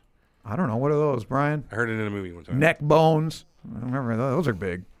maws? I don't know. What are those, Brian? I heard it in a movie one time. Neck bones. I don't remember those are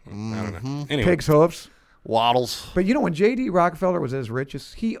big. I don't Mm-hmm. know. Anyway, Pig's hoofs. Waddles. But you know, when J.D. Rockefeller was at his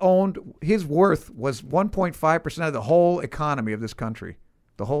richest, he owned, his worth was 1.5% of the whole economy of this country,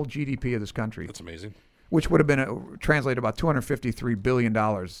 the whole GDP of this country, that's amazing. which would have been translated about $253 billion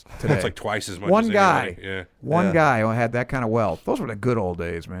today. That's like twice as much. One as guy. anybody. Yeah. One Yeah. guy who had that kind of wealth. Those were the good old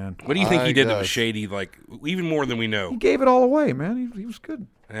days, man. What do you think I he did that was guess. shady? Like even more than we know. He gave it all away, man. He was good.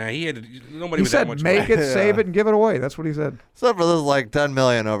 He had nobody He was that said, much. make it, Yeah. save it, and give it away. That's what he said. Except for this is like 10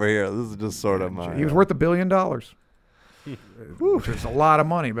 million over here. This is just sort of my. He was worth $1 billion, which was a lot of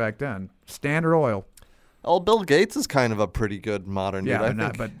money back then. Standard Oil. Oh, Bill Gates is kind of a pretty good modern Yeah, dude. I but,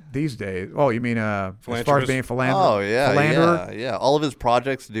 not, think. but these days, oh, you mean as far as Philanthropist? being philanderer? Oh yeah, philanderer? yeah. All of his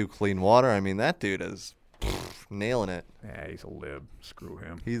projects to do clean water. I mean, that dude is nailing it. Yeah, he's a lib. Screw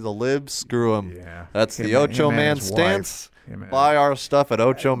him. He's a lib. Screw him. Yeah. That's Him the and- Ocho him and Man his wife. stance. Him and- Buy our stuff at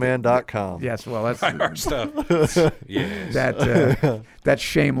ochoman.com. Yes, well, that's our stuff. Yes. that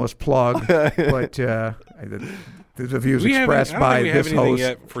shameless plug, but the views We haven't- expressed I don't by think we have this anything host.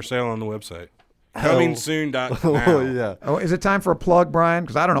 yet for sale on the website. Coming soon. Oh yeah. Oh, is it time for a plug, Brian?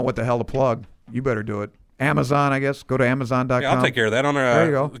 Because I don't know what the hell to plug. You better do it. Amazon, I guess. Go to Amazon.com. Yeah, I'll take care of that. On our, There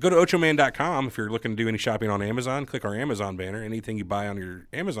you go. Go to ochoman.com if you're looking to do any shopping on Amazon. Click our Amazon banner. Anything you buy on your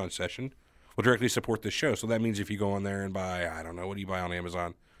Amazon session will directly support this show. So that means if you go on there and buy, I don't know, what do you buy on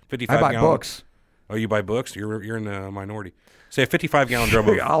Amazon? 55 I buy gallon. books. Oh, you buy books? You're in the minority. Say a 55-gallon drum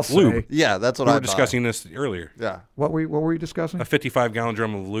of I'll say. lube. Yeah, that's what We I were buy. discussing this earlier. Yeah. What were you discussing? A 55-gallon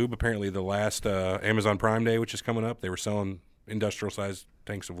drum of lube. Apparently, the last Amazon Prime Day, which is coming up, they were selling industrial-sized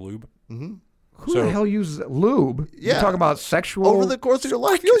tanks of lube. Who so- the hell uses lube? Yeah. You're talking about sexual. Over the course of your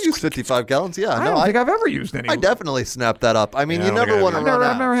life, you'll use 55 gallons. Yeah, I no, don't think I've ever used any. I definitely snapped that up. I mean, Yeah, I you don't think never I want to have run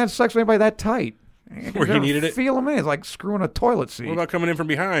I've out. never had sex with anybody that tight. Where you needed it? Feel them in. It's like screwing a toilet seat. What about coming in from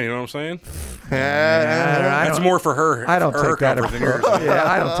behind? You know what I'm saying? I That's don't- more for her. I don't for her take that comfort than yours. approach. Yeah,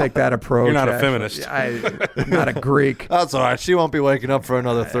 I don't take that approach. You're not a actually. feminist. I'm not a Greek. That's all right. She won't be waking up for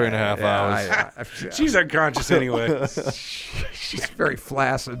another 3.5 hours. She's unconscious anyway. She's very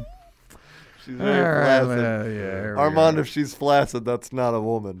flaccid. She's All very right, flaccid. here we Armand, go. if she's flaccid, that's not a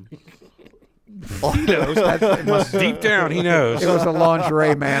woman. He knows. Deep down, he knows. It was a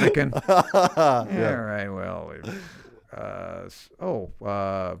lingerie mannequin. All right, well.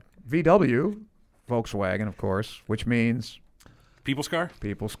 VW, Volkswagen, of course, which means People's car?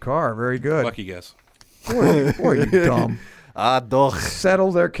 people's car. Very good. Lucky guess. Boy, you dumb. Doch.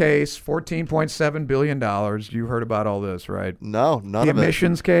 Settled their case, $14.7 billion. You heard about all this, right? No, none The of it.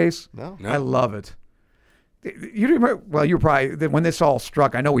 emissions case? No. No. I love it. You remember? Well, you were probably when this all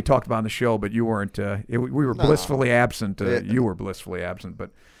struck. I know we talked about it on the show, but you weren't. We were blissfully absent. You were blissfully absent.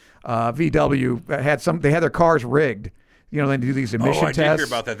 But VW had some. They had their cars rigged. You know, they do these emission Oh, I tests. did hear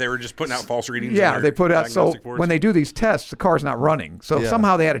about that. They were just putting out false readings. Yeah, in their they put out. So diagnostic boards. when they do these tests, the car's not running. So Yeah.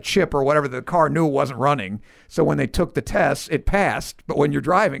 somehow they had a chip or whatever. The car knew it wasn't running. So when they took the tests, it passed. But when you're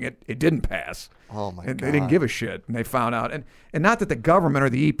driving it, it didn't pass. Oh my And god. they didn't give a shit, and they found out. And not that the government or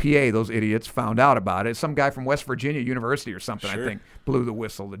the EPA, those idiots, found out about it. Some guy from West Virginia University or something, I Sure. think, blew the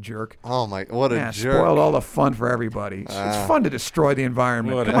whistle. The jerk. Oh my! What a Yeah, jerk! spoiled all the fun for everybody. It's fun to destroy the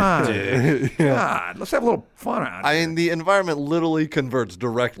environment. What Come a on, dick. God, let's have a little fun out I here. mean, the environment literally converts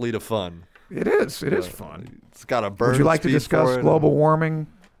directly to fun. It is. It is fun. It's got a burn. Would you like to speed discuss for it. global warming?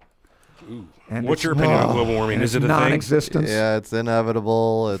 And What's its- your opinion on global warming? and Is its it a thing? non-existence? Yeah, it's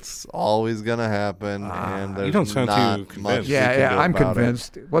inevitable. It's always gonna happen, and there's don't sound too not convinced. much we Yeah, can yeah, do I'm about it.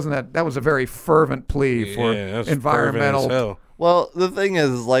 convinced. Wasn't that was a very fervent plea for Yeah, that's environmental? fervent as hell. Well, the thing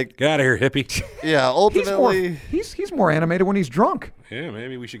is, like, Get out of here, hippie. yeah, He's more, ultimately, he's more animated when he's drunk. Yeah,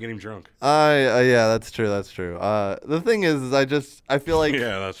 maybe we should get him drunk. yeah, that's true. That's true. The thing is, I feel like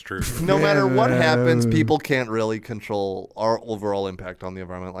Yeah, that's true. no matter what happens, people can't really control our overall impact on the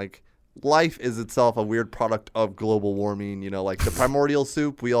environment. Like, life is itself a weird product of global warming. You know, like the primordial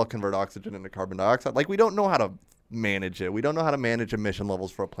soup, we all convert oxygen into carbon dioxide. Like, we don't know how to manage it. We don't know how to manage emission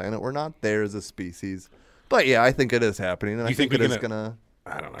levels for a planet. We're not there as a species. But yeah, I think it is happening, and I You think think it we is can, gonna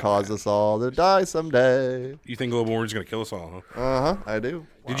I don't know. cause us all to die someday. You think global warming is going to kill us all, huh? I do.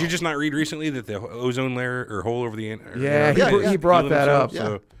 Did you just not read recently that the ozone layer or hole over the Yeah, he brought that up.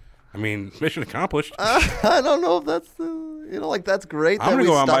 So, I mean, mission accomplished. I don't know if that's like that's great. I'm going gonna to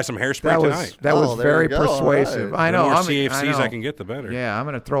go out and buy some hairspray tonight. That Oh, was there you very go. All persuasive. right. I The know. more I CFCs know. I can get, the better. Yeah, I'm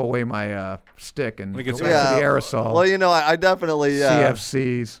gonna throw away my stick and Like go it's- back to Yeah. the aerosol. Well, you know, I definitely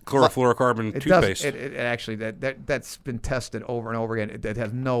CFCs. Chlorofluorocarbon It toothpaste. does. It actually that's been tested over and over again. It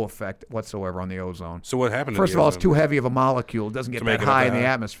has no effect whatsoever on the ozone. So what happened? First to of all, the it's too heavy of a molecule. It doesn't get To that make it high up in the that.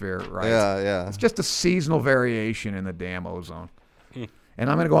 atmosphere, right? Yeah. It's just a seasonal variation in the damn ozone. Hmm. And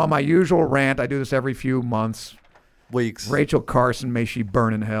I'm going to go on my usual rant. I do this every few months. Weeks. Rachel Carson, may she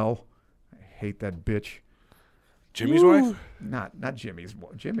burn in hell. I hate that bitch. Jimmy's wife? Not Jimmy's.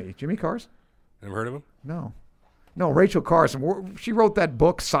 Jimmy Carson? Never heard of him? No, Rachel Carson. She wrote that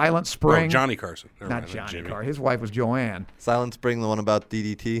book, Silent Spring. Oh, Johnny Carson. Never Not mind, Johnny Jimmy. Carson. His wife was Joanne. Silent Spring, the one about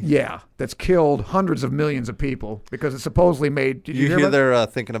DDT. Yeah, that's killed hundreds of millions of people because it supposedly made. Did you, You hear hear about they're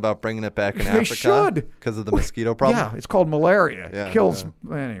thinking about bringing it back in They Africa should. because of the mosquito problem. Yeah, it's called malaria. Yeah, It kills.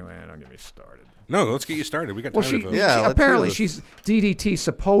 Anyway, don't get me started. No, let's get you started. We got Well, time she, to vote. Yeah, let's apparently hear this. DDT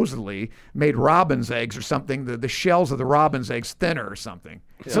supposedly made robin's eggs or something. The shells of the robin's eggs thinner or something.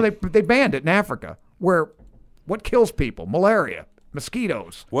 So they banned it in Africa, where what kills people? Malaria,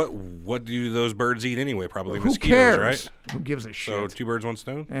 mosquitoes. What do those birds eat anyway? Probably Who mosquitoes, cares? right? Who gives a So shit? 2 birds, 1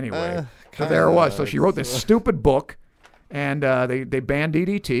 stone. Anyway, so there it was. So she wrote this stupid book, and they banned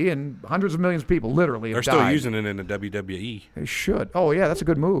DDT, and hundreds of millions of people literally They're have still died. using it in the WWE. They should. Oh yeah, that's a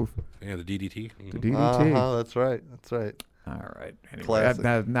good move. Yeah, the DDT. The DDT. That's right. That's right. All right. Anyway,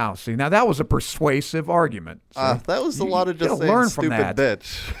 Classic. now that was a persuasive argument. See? That was a lot of you just gotta saying learn from stupid that.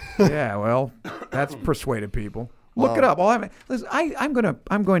 bitch. Yeah, well, that's persuaded people. Look it up. Listen, I'm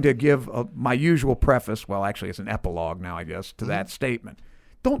going to give my usual preface. Well, actually, it's an epilogue now, I guess, to that statement.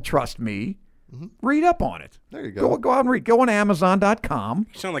 Don't trust me. Read up on it. There you go. Go out and read. Go on Amazon.com.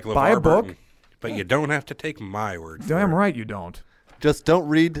 You sound like LeVar Buy a book. Burton, but you don't have to take my word for Damn it. right you don't. Just don't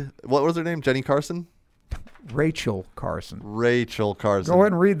read. What was her name? Jenny Carson? Rachel Carson. Rachel Carson. Go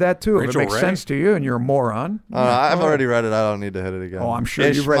ahead and read that too. If it Rachel makes Ray? sense to you and you're a moron. I've already read it. I don't need to hit it again. Oh, I'm sure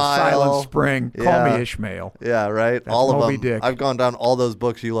you've read Silent Ishmael. Spring. Call Yeah. me Ishmael. Yeah, right. All of Moby them. Dick. I've gone down all those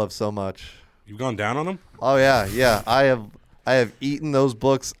books you love so much. You've gone down on them? Oh yeah. I have eaten those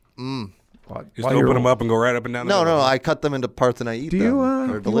books. Just open them up and go right up and down the No, middle. I cut them into parts and I eat Do them. you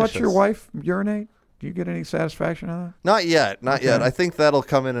They're do you watch your delicious. wife urinate? Do you get any satisfaction out of that? Not yet. Not yet. Okay. I think that'll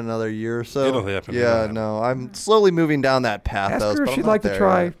come in another year or so. It'll happen, Yeah, yeah. no. I'm slowly moving down that path. Ask though, her but if I'm she'd not like to there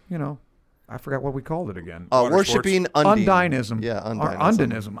try, yet. I forgot what we called it again. Water Worshipping Undine. Undinism. Yeah, Or Undinism.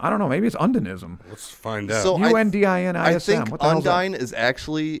 Undinism. I don't know. Maybe it's Undinism. Let's find out. So UNDINISM. I think What the hell's that? Undine is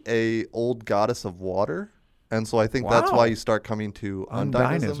actually a old goddess of water. And so I think that's Wow. why you start coming to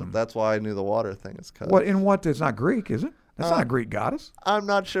Undinism. Undinism. That's why I knew the water thing is cut. What in what? It's not Greek, is it? That's not a Greek goddess. I'm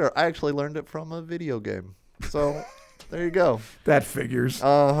not sure. I actually learned it from a video game. So there you go. That figures.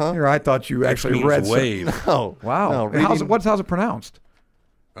 Uh-huh. Here, I thought you actually means read. wave. Oh. Wow. No, And how's reading- it pronounced?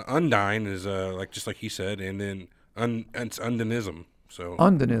 Undine is just like he said, and then it's Undinism. So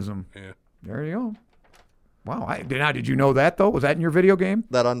Undinism. yeah. There you go. Wow. Now, did you know that though? Was that in your video game?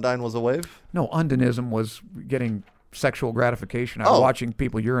 That Undine was a wave? No, Undinism was getting sexual gratification out of watching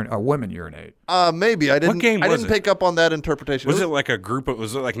people urinate or women urinate. Maybe I didn't. game I was didn't it? pick up on that interpretation. Was it like a group?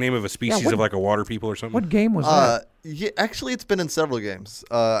 Was it like name of a species what- of like a water people or something? What game was that? Yeah, actually, it's been in several games,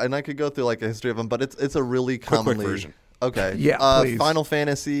 and I could go through like a history of them, but it's a really quick commonly version. Okay. Yeah, please. Final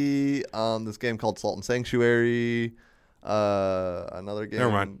Fantasy. This game called Salt and Sanctuary. Another game.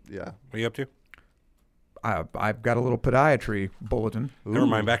 Never mind. Yeah. What are you up to? I've got a little podiatry bulletin. Never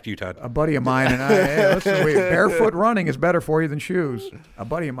mind. Back to you, Todd. A buddy of mine and I, hey, listen, barefoot running is better for you than shoes. A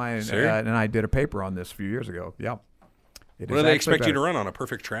buddy of mine Serious? and I did a paper on this a few years ago. Yeah. It What is do they actually expect you to better. run on a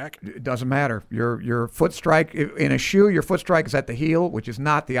perfect track? It doesn't matter. Your foot strike in a shoe, your foot strike is at the heel, which is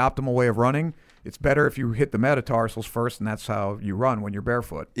not the optimal way of running. It's better if you hit the metatarsals first, and that's how you run when you're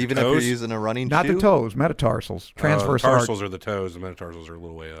barefoot. Even if Toes? you're using a running Not shoe. the toes, metatarsals. Transverse the arch. tarsals are the toes. The metatarsals are a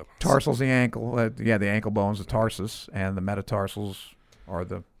little way up. Tarsals, the ankle. The ankle bones, the tarsus, and the metatarsals are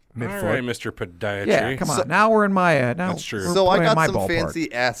the midfoot. All right, Mr. Podiatry. Yeah, come on. Now we're in my now. That's true. we're So I playing got my some ballpark. fancy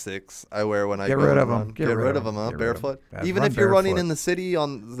Asics I wear when I Get go rid and of 'em. run. Get rid of 'em. huh? Get rid of 'em. Barefoot. Yeah, Even run if you're running barefoot. in the city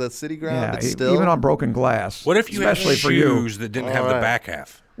on the city ground, Yeah, it's still even on broken glass. What if you had especially for you? shoes that didn't have the Alright. back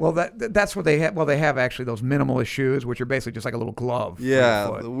half? Well, that's what they have. Well, they have actually those minimalist shoes, which are basically just like a little glove. for your yeah,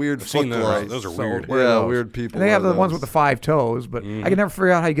 foot. the weird I've foot seen those. gloves. Those are So weird. wear Yeah, those. weird people And they have wear the ones those. with the 5 toes, but I can never figure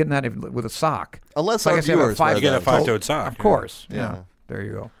out how you get in that with a sock. Unless Like our I said, I have a viewers five- wear You get a those. five-toed sock. Of course. Yeah. Yeah. There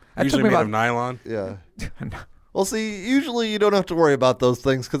you go. That Usually took me made about of nylon. Yeah. Well, see, usually you don't have to worry about those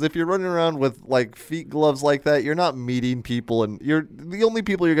things because if you're running around with like feet gloves like that, you're not meeting people, and you're the only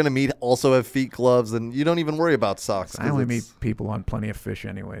people you're going to meet also have feet gloves, and you don't even worry about socks. I 'cause only it's- meet people on Plenty of Fish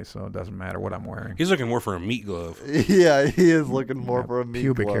anyway, so it doesn't matter what I'm wearing. He's looking more for a meat glove. Yeah, he is looking more for a meat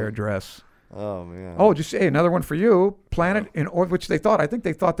Pubic glove. hair dress. Oh man. Oh, just say another one for you. Planet in orbit, which I think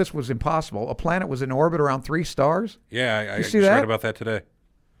they thought this was impossible. A planet was in orbit around 3 stars. Yeah, I see just that? read about that today.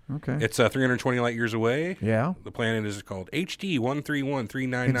 Okay. It's 320 light years away. Yeah. The planet is called HD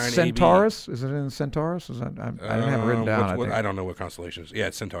 131399 In Centaurus? Is it in Centaurus? Is that, I didn't have it written down. I think. I don't know what constellations. Yeah,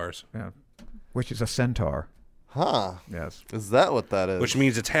 it's Centaurus, Yeah. Which is a centaur. Huh. Yes. Is that what that is? which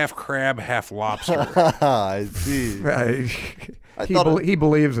means it's half crab, half lobster. I see. He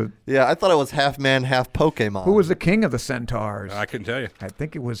believes it. Yeah, I thought it was half man, half Pokemon. Who was the king of the centaurs? I couldn't tell you. I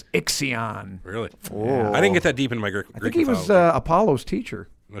think it was Ixion. Really? Oh. I didn't get that deep into my Greek. I think he was mythology. Apollo's teacher.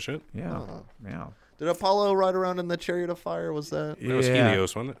 No shit. Yeah. Yeah. Did Apollo ride around in the chariot of fire? Was that? That was Yeah.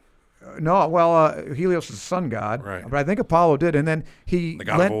 Helios, wasn't it? No, well, Helios is the sun god, Right. but I think Apollo did, and then he The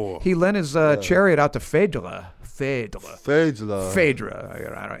god of war. lent his chariot out to Phaedra. Phaedra. I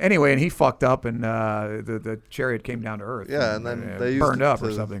don't know. Anyway, and he fucked up, and the chariot came down to Earth. Yeah, and then they used burned it up to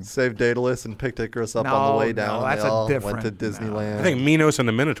or something. save Daedalus and picked Icarus up on No, the way no, down. that's they a all different- went to Disneyland. I think Minos and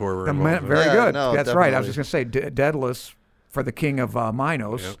the Minotaur were involved. Very Yeah, good. no, That's right. I was definitely. just going to say Daedalus for the king of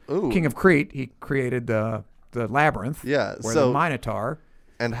Minos, Yep. Ooh. king of Crete. He created the labyrinth. Yeah, where so- the Minotaur.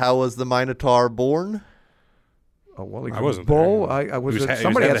 And how was the Minotaur born? Oh well, he I was wasn't bull. there. I was. He was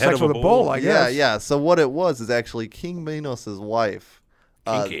Somebody had had the head sex of a with a bull. bull. I Yeah, guess. yeah. So what it was is actually King Minos' wife.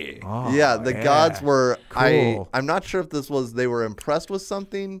 Kinky. Oh, Yeah, the gods were. Cool. I'm not sure if this was they were impressed with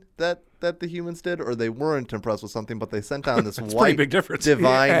something that the humans did, or they weren't impressed with something, but they sent down this pretty white big difference.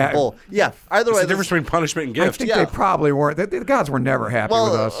 divine Yeah. bull. Yeah, either It's way, the difference between punishment and I gift. think Yeah. they probably weren't. The gods were never happy with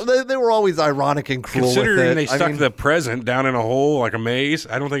well, us. they were always ironic and cruel with Considering it. they I stuck mean, the present down in a hole like a maze,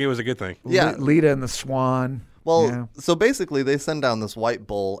 I don't think it was a good thing. yeah. Lita and the Swan. Well, Yeah. so basically, they send down this white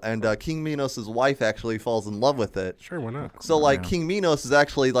bull, and King Minos' wife actually falls in love with it. Sure, why not? So, like, King Minos is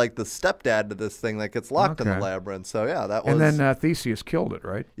actually like the stepdad to this thing that gets locked in the Okay. labyrinth. So, yeah, that was. And then Theseus killed it,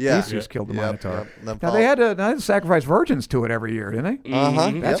 right? Yeah. Theseus killed the Yep, Minotaur. yep. Then Now they had to sacrifice virgins to it every year, didn't they?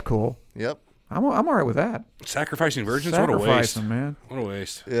 Uh-huh. That's Yep. cool. Yep. I'm all right with that. Sacrificing virgins? What a waste. Sacrificing, man. What a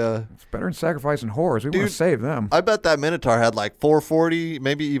waste. Yeah. It's better than sacrificing whores. We want Dude, to save them. I bet that Minotaur had like 440,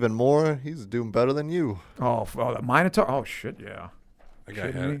 maybe even more. He's doing better than you. The Minotaur. Oh shit, yeah. That guy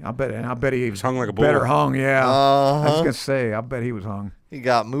Shouldn't had he? it. I bet he was hung like a bull. better hung. Yeah. I was Uh-huh. gonna say. I bet he was hung. He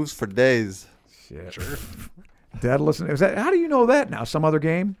got moves for days. Shit. Sure. Daedalus. Is that? How do you know that now? Some other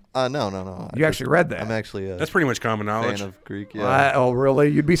game? No. You actually read that? I'm actually a That's pretty much common knowledge. fan of Greek. Yeah. Oh, really?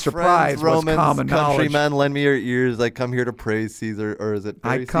 You'd be surprised. Friends, what's Romans, common knowledge. countrymen, lend me your ears. I come here to praise Caesar, or is it?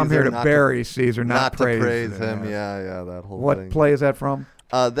 I bury come Caesar, here to not bury Caesar, not not praise, to praise him. Yeah, that whole What thing. play is that from?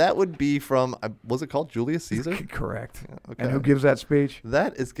 That would be from. Was it called Julius Caesar? Correct. okay. And who gives that speech?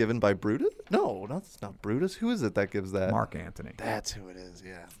 That is given by Brutus. No, that's not Brutus. Who is it that gives that? Mark Antony. That's who it is.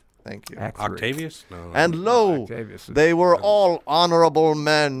 Yeah. Thank you. Act 3. Octavius? No. And lo, Octavius. they were all honorable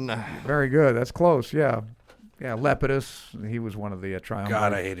men. Very good. That's close. Yeah. Yeah. Lepidus. He was one of the triumvirs.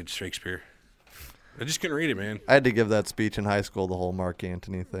 God, I hated Shakespeare. I just couldn't read it, man. I had to give that speech in high school, the whole Mark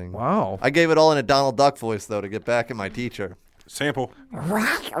Antony thing. Wow. I gave it all in a Donald Duck voice, though, to get back at my teacher. Sample.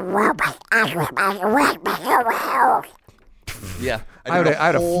 Yeah.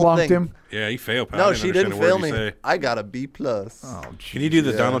 I'd have flunked him. Yeah, he failed. Pal. I No, she didn't understand a word fail you me. say. I got a B+. Oh, Can you do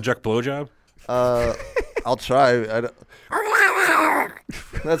the Donald Duck blowjob? I'll try.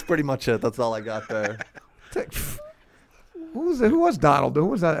 That's pretty much it. That's all I got there. Who was Donald? Who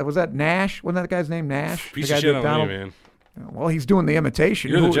was that? Was that Nash? Wasn't that guy's name Nash? Piece The guy of shit did on Donald? me, man. Well, he's doing the imitation.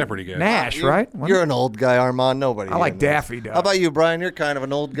 You're the Jeopardy guy. Nash, right? You're an old guy, Armand. Nobody. I like knows. Daffy Duck. How about you, Brian? You're kind of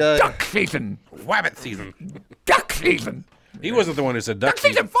an old guy. Duck season. Wabbit season. Duck season. He wasn't the one who said duck Duck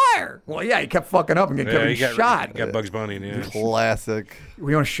season fire. Well, yeah, he kept fucking up and getting shot. He got Bugs Bunny. Yeah. Classic. You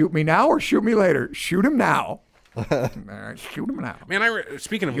want to shoot me now or shoot me later? Shoot him now. All right, shoot him now. Man,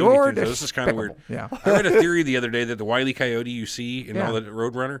 speaking of You're Looney Tunes, this is kind of weird. despicable. Yeah. I read a theory the other day that the Wile E. Coyote you see in Yeah. all the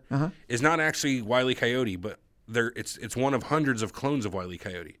Roadrunner is not actually Wile E. Coyote, but it's one of hundreds of clones of Wile E.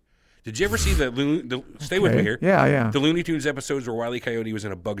 Coyote. Did you ever see stay with me here. Yeah. The Looney Tunes episodes where Wile E. Coyote was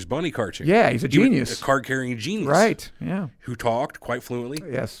in a Bugs Bunny cartoon. Yeah, he's a He was genius. a card-carrying genius. Right. Yeah. Who talked quite fluently.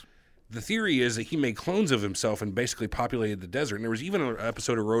 Yes. The theory is that he made clones of himself and basically populated the desert. And there was even an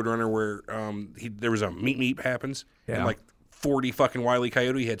episode of Roadrunner where there was a meet happens, Yeah. and like 40 fucking Wile E.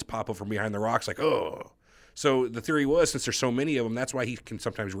 Coyote heads pop up from behind the rocks, like, oh. So the theory was, since there's so many of them, that's why he can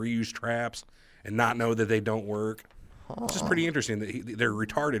sometimes reuse traps and not know that they don't work. It's just pretty interesting that they're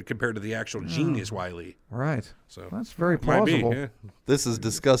retarded compared to the actual genius Wile E. Right. So That's very might be, plausible. yeah. This is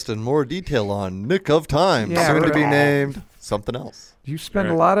discussed in more detail on Nick of Time, Yeah, soon to be right. named something else. Do you spend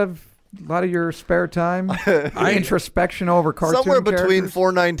Right. a lot of your spare time introspection over cartoon Somewhere between characters?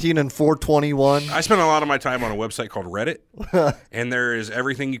 419 and 421. I spend a lot of my time on a website called Reddit, and there is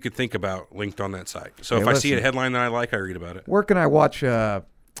everything you could think about linked on that site. So Hey, if I see a listen. headline that I like, I read about it. Where can I watch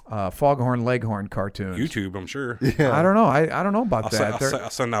Foghorn Leghorn cartoons? YouTube, I'm sure. I don't know. I don't know about that. They're- I'll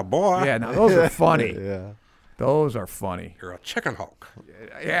send that boy. yeah, now those are funny. Yeah. Those are funny. You're a chicken hawk.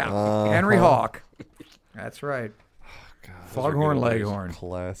 Yeah, Henry Hawk. That's right. Foghorn Leghorn.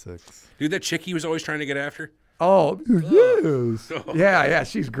 Classics. Dude, that chick he was always trying to get after. Oh yes, yeah.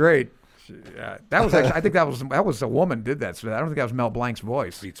 She's great. That was actually. I think that was a woman did that. So I don't think that was Mel Blanc's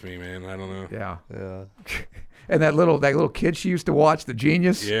voice. Beats me, man. I don't know. Yeah. Yeah. And that little kid she used to watch, the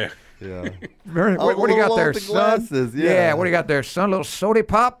genius. Yeah. Yeah. Remember, Oh, what do you got the there, one with the son? glasses, yeah. What do you got there, son? A little soda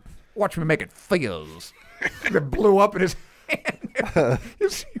pop? Watch me make it fizz. It blew up in his hand. he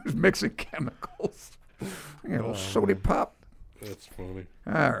was mixing chemicals. A little soda pop. That's funny.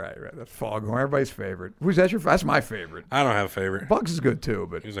 All right. That's Foghorn. Everybody's favorite. That's my favorite. I don't have a favorite. Bugs is good too,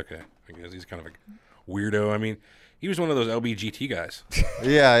 but He's okay. I guess he's kind of a weirdo. I mean, he was one of those LBGT guys.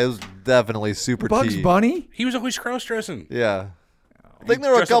 Yeah, it was definitely super Bugs T. Bunny? He was always cross-dressing. Yeah. I think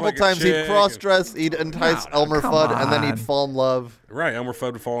there were a dressed up couple like a times he'd chick cross-dress, he'd entice No, Elmer come Fudd, and then on. he'd fall in love. Right. Elmer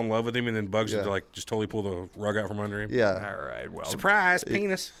Fudd would fall in love with him, and then Bugs would Yeah. like just totally pull the rug out from under him. Yeah. All right. Well, Surprise,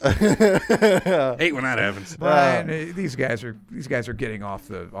 penis. Hate when that happens. Brian, these guys are getting off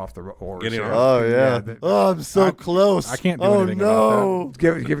the horse. Getting here. off. Oh, yeah. Oh, I'm so close. I can't do oh, anything no. about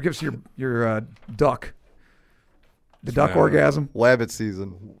Give us your duck. The duck orgasm. Wabbit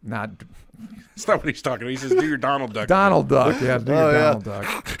season. Not That's not what he's talking about. He says, do your Donald Duck. Donald Duck. Yeah, do your Oh, yeah. Donald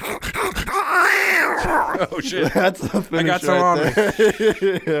Duck. Oh, shit. That's the I finish got some right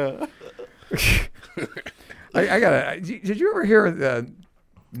on there. me. I gotta. Did you ever hear the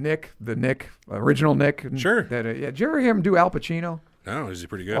original Nick? Sure. Did you ever hear him do Al Pacino? No, he's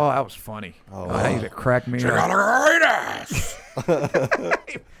pretty good. Oh, that was funny. Oh, that used to crack me Check up. out a great ass.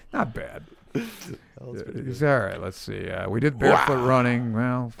 Not bad. He's all right. Let's see. We did barefoot running.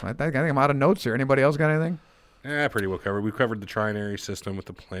 Well, I think I'm out of notes here. Anybody else got anything? Yeah, pretty well covered. We covered the trinary system with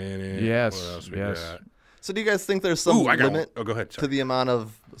the planet. Yes, What else we yes. got? So do you guys think there's some Ooh, I got limit one. Oh, go ahead. to Sorry. the amount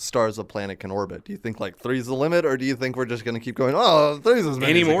of stars a planet can orbit? Do you think like 3 is the limit, or do you think we're just going to keep going, oh, 3 is as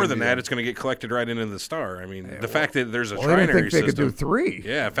many Any as it more can than be? that, it's going to get collected right into the star. I mean, the fact that there's a Well, they didn't trinary think they system. could do 3.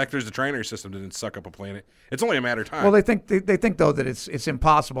 Yeah, in fact, there's a trinary system that didn't suck up a planet. It's only a matter of time. Well, they think though that it's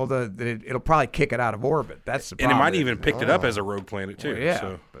impossible that it'll probably kick it out of orbit. That's the and it problem. might even picked it up as a rogue planet, too. Well, yeah.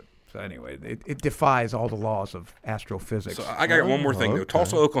 So. So anyway, it defies all the laws of astrophysics. So I got one more thing, though.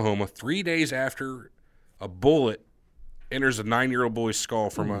 Tulsa, Oklahoma, 3 days after a bullet enters a 9-year-old boy's skull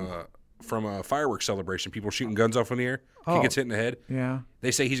from a fireworks celebration, people shooting guns off in the air. He gets hit in the head. Yeah.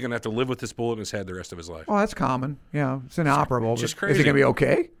 They say he's going to have to live with this bullet in his head the rest of his life. Oh, that's common. Yeah, it's inoperable. Just but Is he crazy. gonna be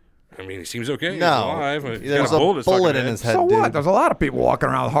okay? I mean, he seems okay. He's No. alive. He's There's got a bullet, bullet stuck in his head, So dude. what? There's a lot of people walking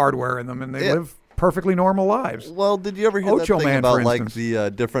around with hardware in them, and they Yeah. live perfectly normal lives. Well, did you ever hear that Ocho thing Man, about for like instance. the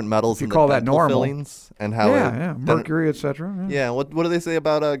different metals You and call the that dental normal. fillings and how Yeah, mercury, etc. Yeah, what do they say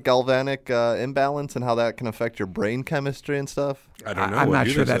about galvanic imbalance and how that can affect your brain chemistry and stuff? I don't know. I'm What not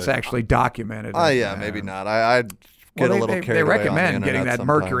do sure they that's say? actually documented. Yeah, maybe not. I'd get a little carried they away on the recommend getting internet that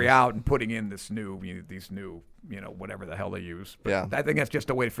mercury sometimes. out and putting in these new, whatever the hell they use. But Yeah. I think that's just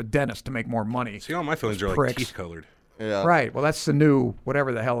a way for dentists to make more money. See, all my fillings are like Pricks. teeth colored. Yeah. Right. Well, that's the new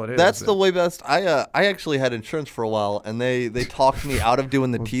whatever the hell it is. That's the way best. I actually had insurance for a while, and they talked me out of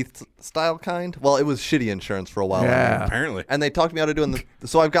doing the teeth style kind. Well, it was shitty insurance for a while. Yeah. Apparently. And they talked me out of doing the.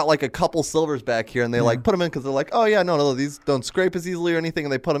 So I've got like a couple silvers back here, and they like put them in because they're like, oh yeah, no, these don't scrape as easily or anything,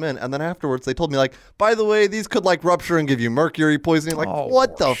 and they put them in. And then afterwards, they told me like, by the way, these could like rupture and give you mercury poisoning. Like, Oh,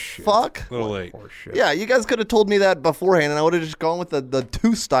 what the shit. fuck? A little late. Horseshit. Yeah, you guys could have told me that beforehand, and I would have just gone with the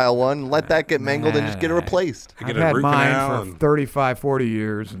tooth style one, let that get mangled, and just get it replaced. Get I've a had root mine canal for and- 35, 40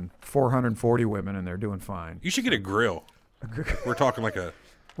 years and 440 women, and they're doing fine. You should get a grill. We're talking like a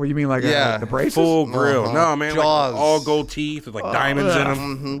What do you mean, like Yeah. the braces? full grill. Uh-huh. No, man, Jaws. like all gold teeth with like diamonds in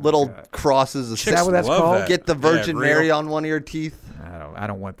them. Little crosses. Is that what that's Love called? that. Get the Virgin Yeah, grill. Mary on one of your teeth. I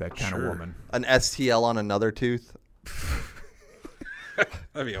don't want that kind Sure. of woman. An STL on another tooth.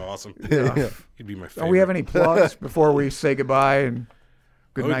 That'd be awesome. He'd be my favorite. Do we have any plugs before we say goodbye and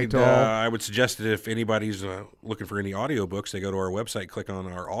good night to all? I would suggest that if anybody's looking for any audiobooks, they go to our website, click on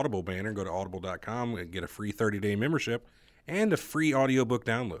our Audible banner, go to audible.com and get a free 30-day membership and a free audiobook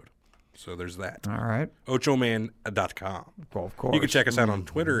download. So there's that. All right. Ochoman.com. Well, of course. You can check us out on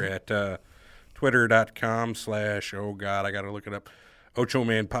Twitter at twitter.com/ oh God, I got to look it up, Ocho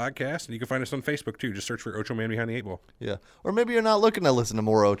Man Podcast. And you can find us on Facebook too. Just search for Ocho Man Behind the Eight Ball. Yeah. Or maybe you're not looking to listen to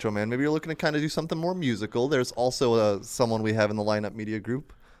more Ocho Man. Maybe you're looking to kind of do something more musical. There's also someone we have in the Lineup Media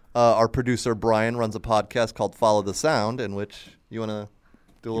Group. Our producer, Brian, runs a podcast called Follow the Sound, in which you want to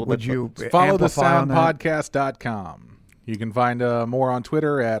do a little Would bit. you Follow the amplify on that? soundpodcast.com. You can find more on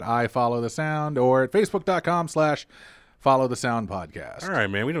Twitter at I Follow the Sound or at facebook.com/Follow the Sound Podcast. All right,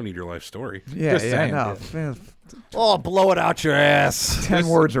 man. We don't need your life story. Yeah, Just saying. no. Oh, blow it out your ass. 10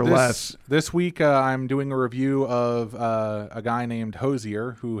 words or less. This week, I'm doing a review of a guy named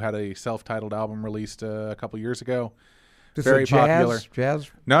Hosier, who had a self-titled album released a couple years ago. This Very is jazz? popular.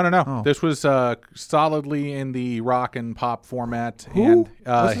 Jazz? No. Oh. This was solidly in the rock and pop format. Who? And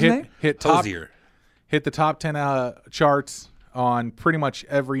What's his name? hit top Hosier. hit the top 10 charts on pretty much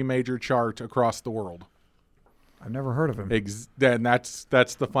every major chart across the world. I've never heard of him. And that's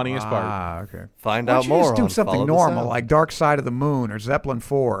the funniest part. Ah, okay. Find Why out don't you more. just do on something Follow the normal, Sound. like Dark Side of the Moon or Zeppelin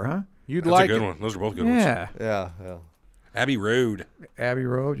 4, huh? You'd That's like a good it. one. Those are both good ones. Yeah. Yeah. Abbey Road. Abbey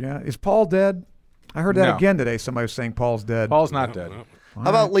Road, yeah. Is Paul dead? I heard that No. again today. Somebody was saying Paul's dead. Paul's not dead. How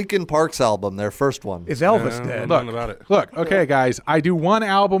about Linkin Park's album, their first one? Is Elvis dead? Nothing about it. Look, okay, guys, I do one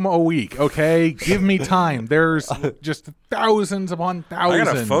album a week, okay? Give me time. There's just thousands upon I thousands.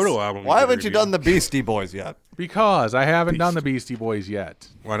 got a photo album. Why we could haven't you review. done the Beastie Boys yet? Because I haven't done the Beastie Boys yet.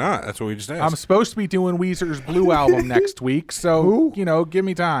 Why not? That's what we just asked. I'm supposed to be doing Weezer's Blue album next week, so, give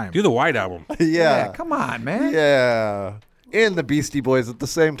me time. Do the White Album. Yeah, Yeah. come on, man. Yeah. And the Beastie Boys at the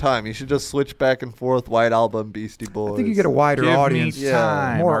same time. You should just switch back and forth. White Album, Beastie Boys. I think you get a wider Give audience. me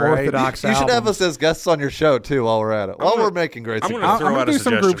time, More all right? orthodox You should have albums. us as guests on your show too while we're at it. While gonna- we're making great I'm suggestions. gonna I'm throw going out to a do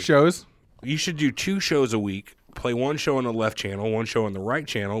some group suggestion. shows. You should do 2 shows a week. Play one show on the left channel, one show on the right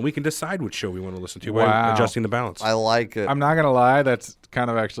channel. And we can decide which show we want to listen to by Wow. adjusting the balance. I like it. I'm not going to lie, that's kind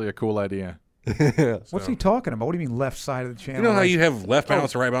of actually a cool idea. What's he talking about? What do you mean left side of the channel? You know how right? you have left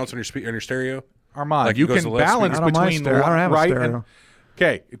balance and right balance on your stereo? Armand, Like it you goes can to left balance speaker? I don't mind between stereo. I don't have a right stereo. and...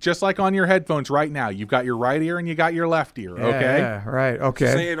 Okay, just like on your headphones right now, you've got your right ear and you got your left ear, Yeah, okay? Yeah, right. Okay.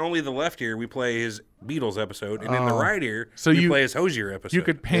 Saying only the left ear, we play his Beatles episode, and in the right ear, So we you- play his Hosier episode. You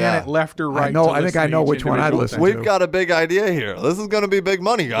could pan Yeah. it left or right. know- to I think listen I to know each which one I'd individual listen thing. to. We've got a big idea here. This is going to be big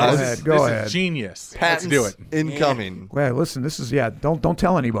money, Go guys. ahead. Go This ahead. is genius. Patents Let's do it. incoming. Well, listen. This is Don't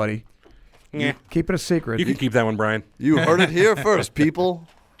tell anybody. Yeah. Keep it a secret. You can keep that one, Brian. You heard it here first, people.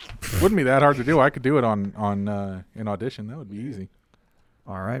 Wouldn't be that hard to do. I could do it on in audition. That would be easy.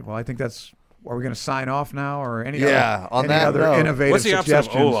 All right. Well, I think that's. Are we going to sign off now, or any Yeah, other, on any that other note. innovative What's the opposite of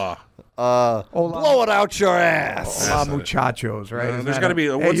suggestions? hola? Blow it out your ass. Hola, muchachos, right? Isn't There's that got to be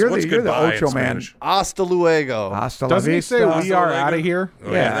a, Hey, what's, you're what's the, you're the goodbye in Ocho man. Spanish? Hasta luego. Hasta la Doesn't he vista. say we are out of here? Oh,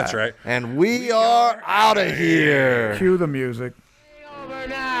 yeah, Yeah. that's right. And we are out of here. Cue the music. Over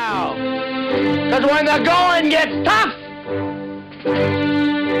now. Because when the going gets tough,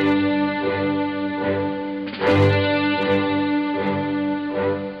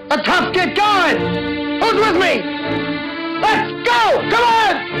 the tough get going. Who's with me? Let's go. Come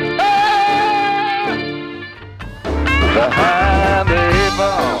on. Behind the eight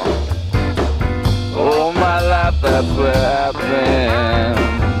ball. that's where I've been.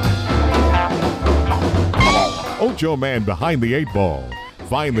 Ocho Man Behind the 8 Ball.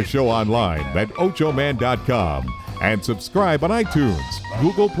 Find the show online at ochoman.com and subscribe on iTunes,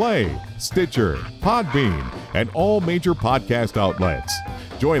 Google Play, Stitcher, Podbean, and all major podcast outlets.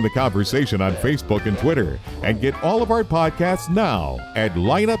 Join the conversation on Facebook and Twitter and get all of our podcasts now at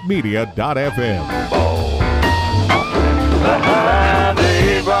lineupmedia.fm. Behind the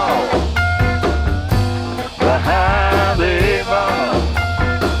 8 ball. Behind the 8 ball.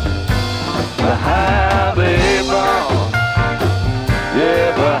 Behind the 8 ball.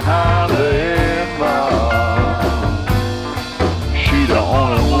 Yeah, behind the 8 ball. She the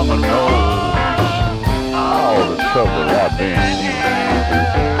only woman knows all the trouble I've been in.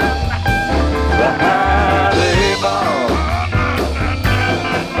 Behind the 8 ball.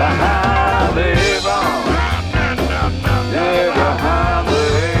 Behind the 8 ball. Yeah, behind the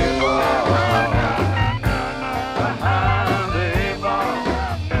 8 ball. Behind the 8 ball.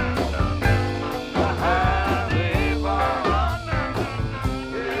 Behind the 8 ball.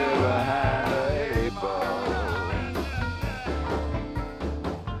 Yeah, behind the 8 ball.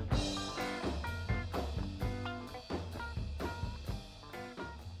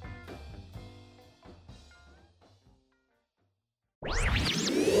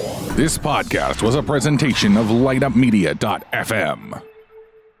 This podcast was a presentation of lightupmedia.fm.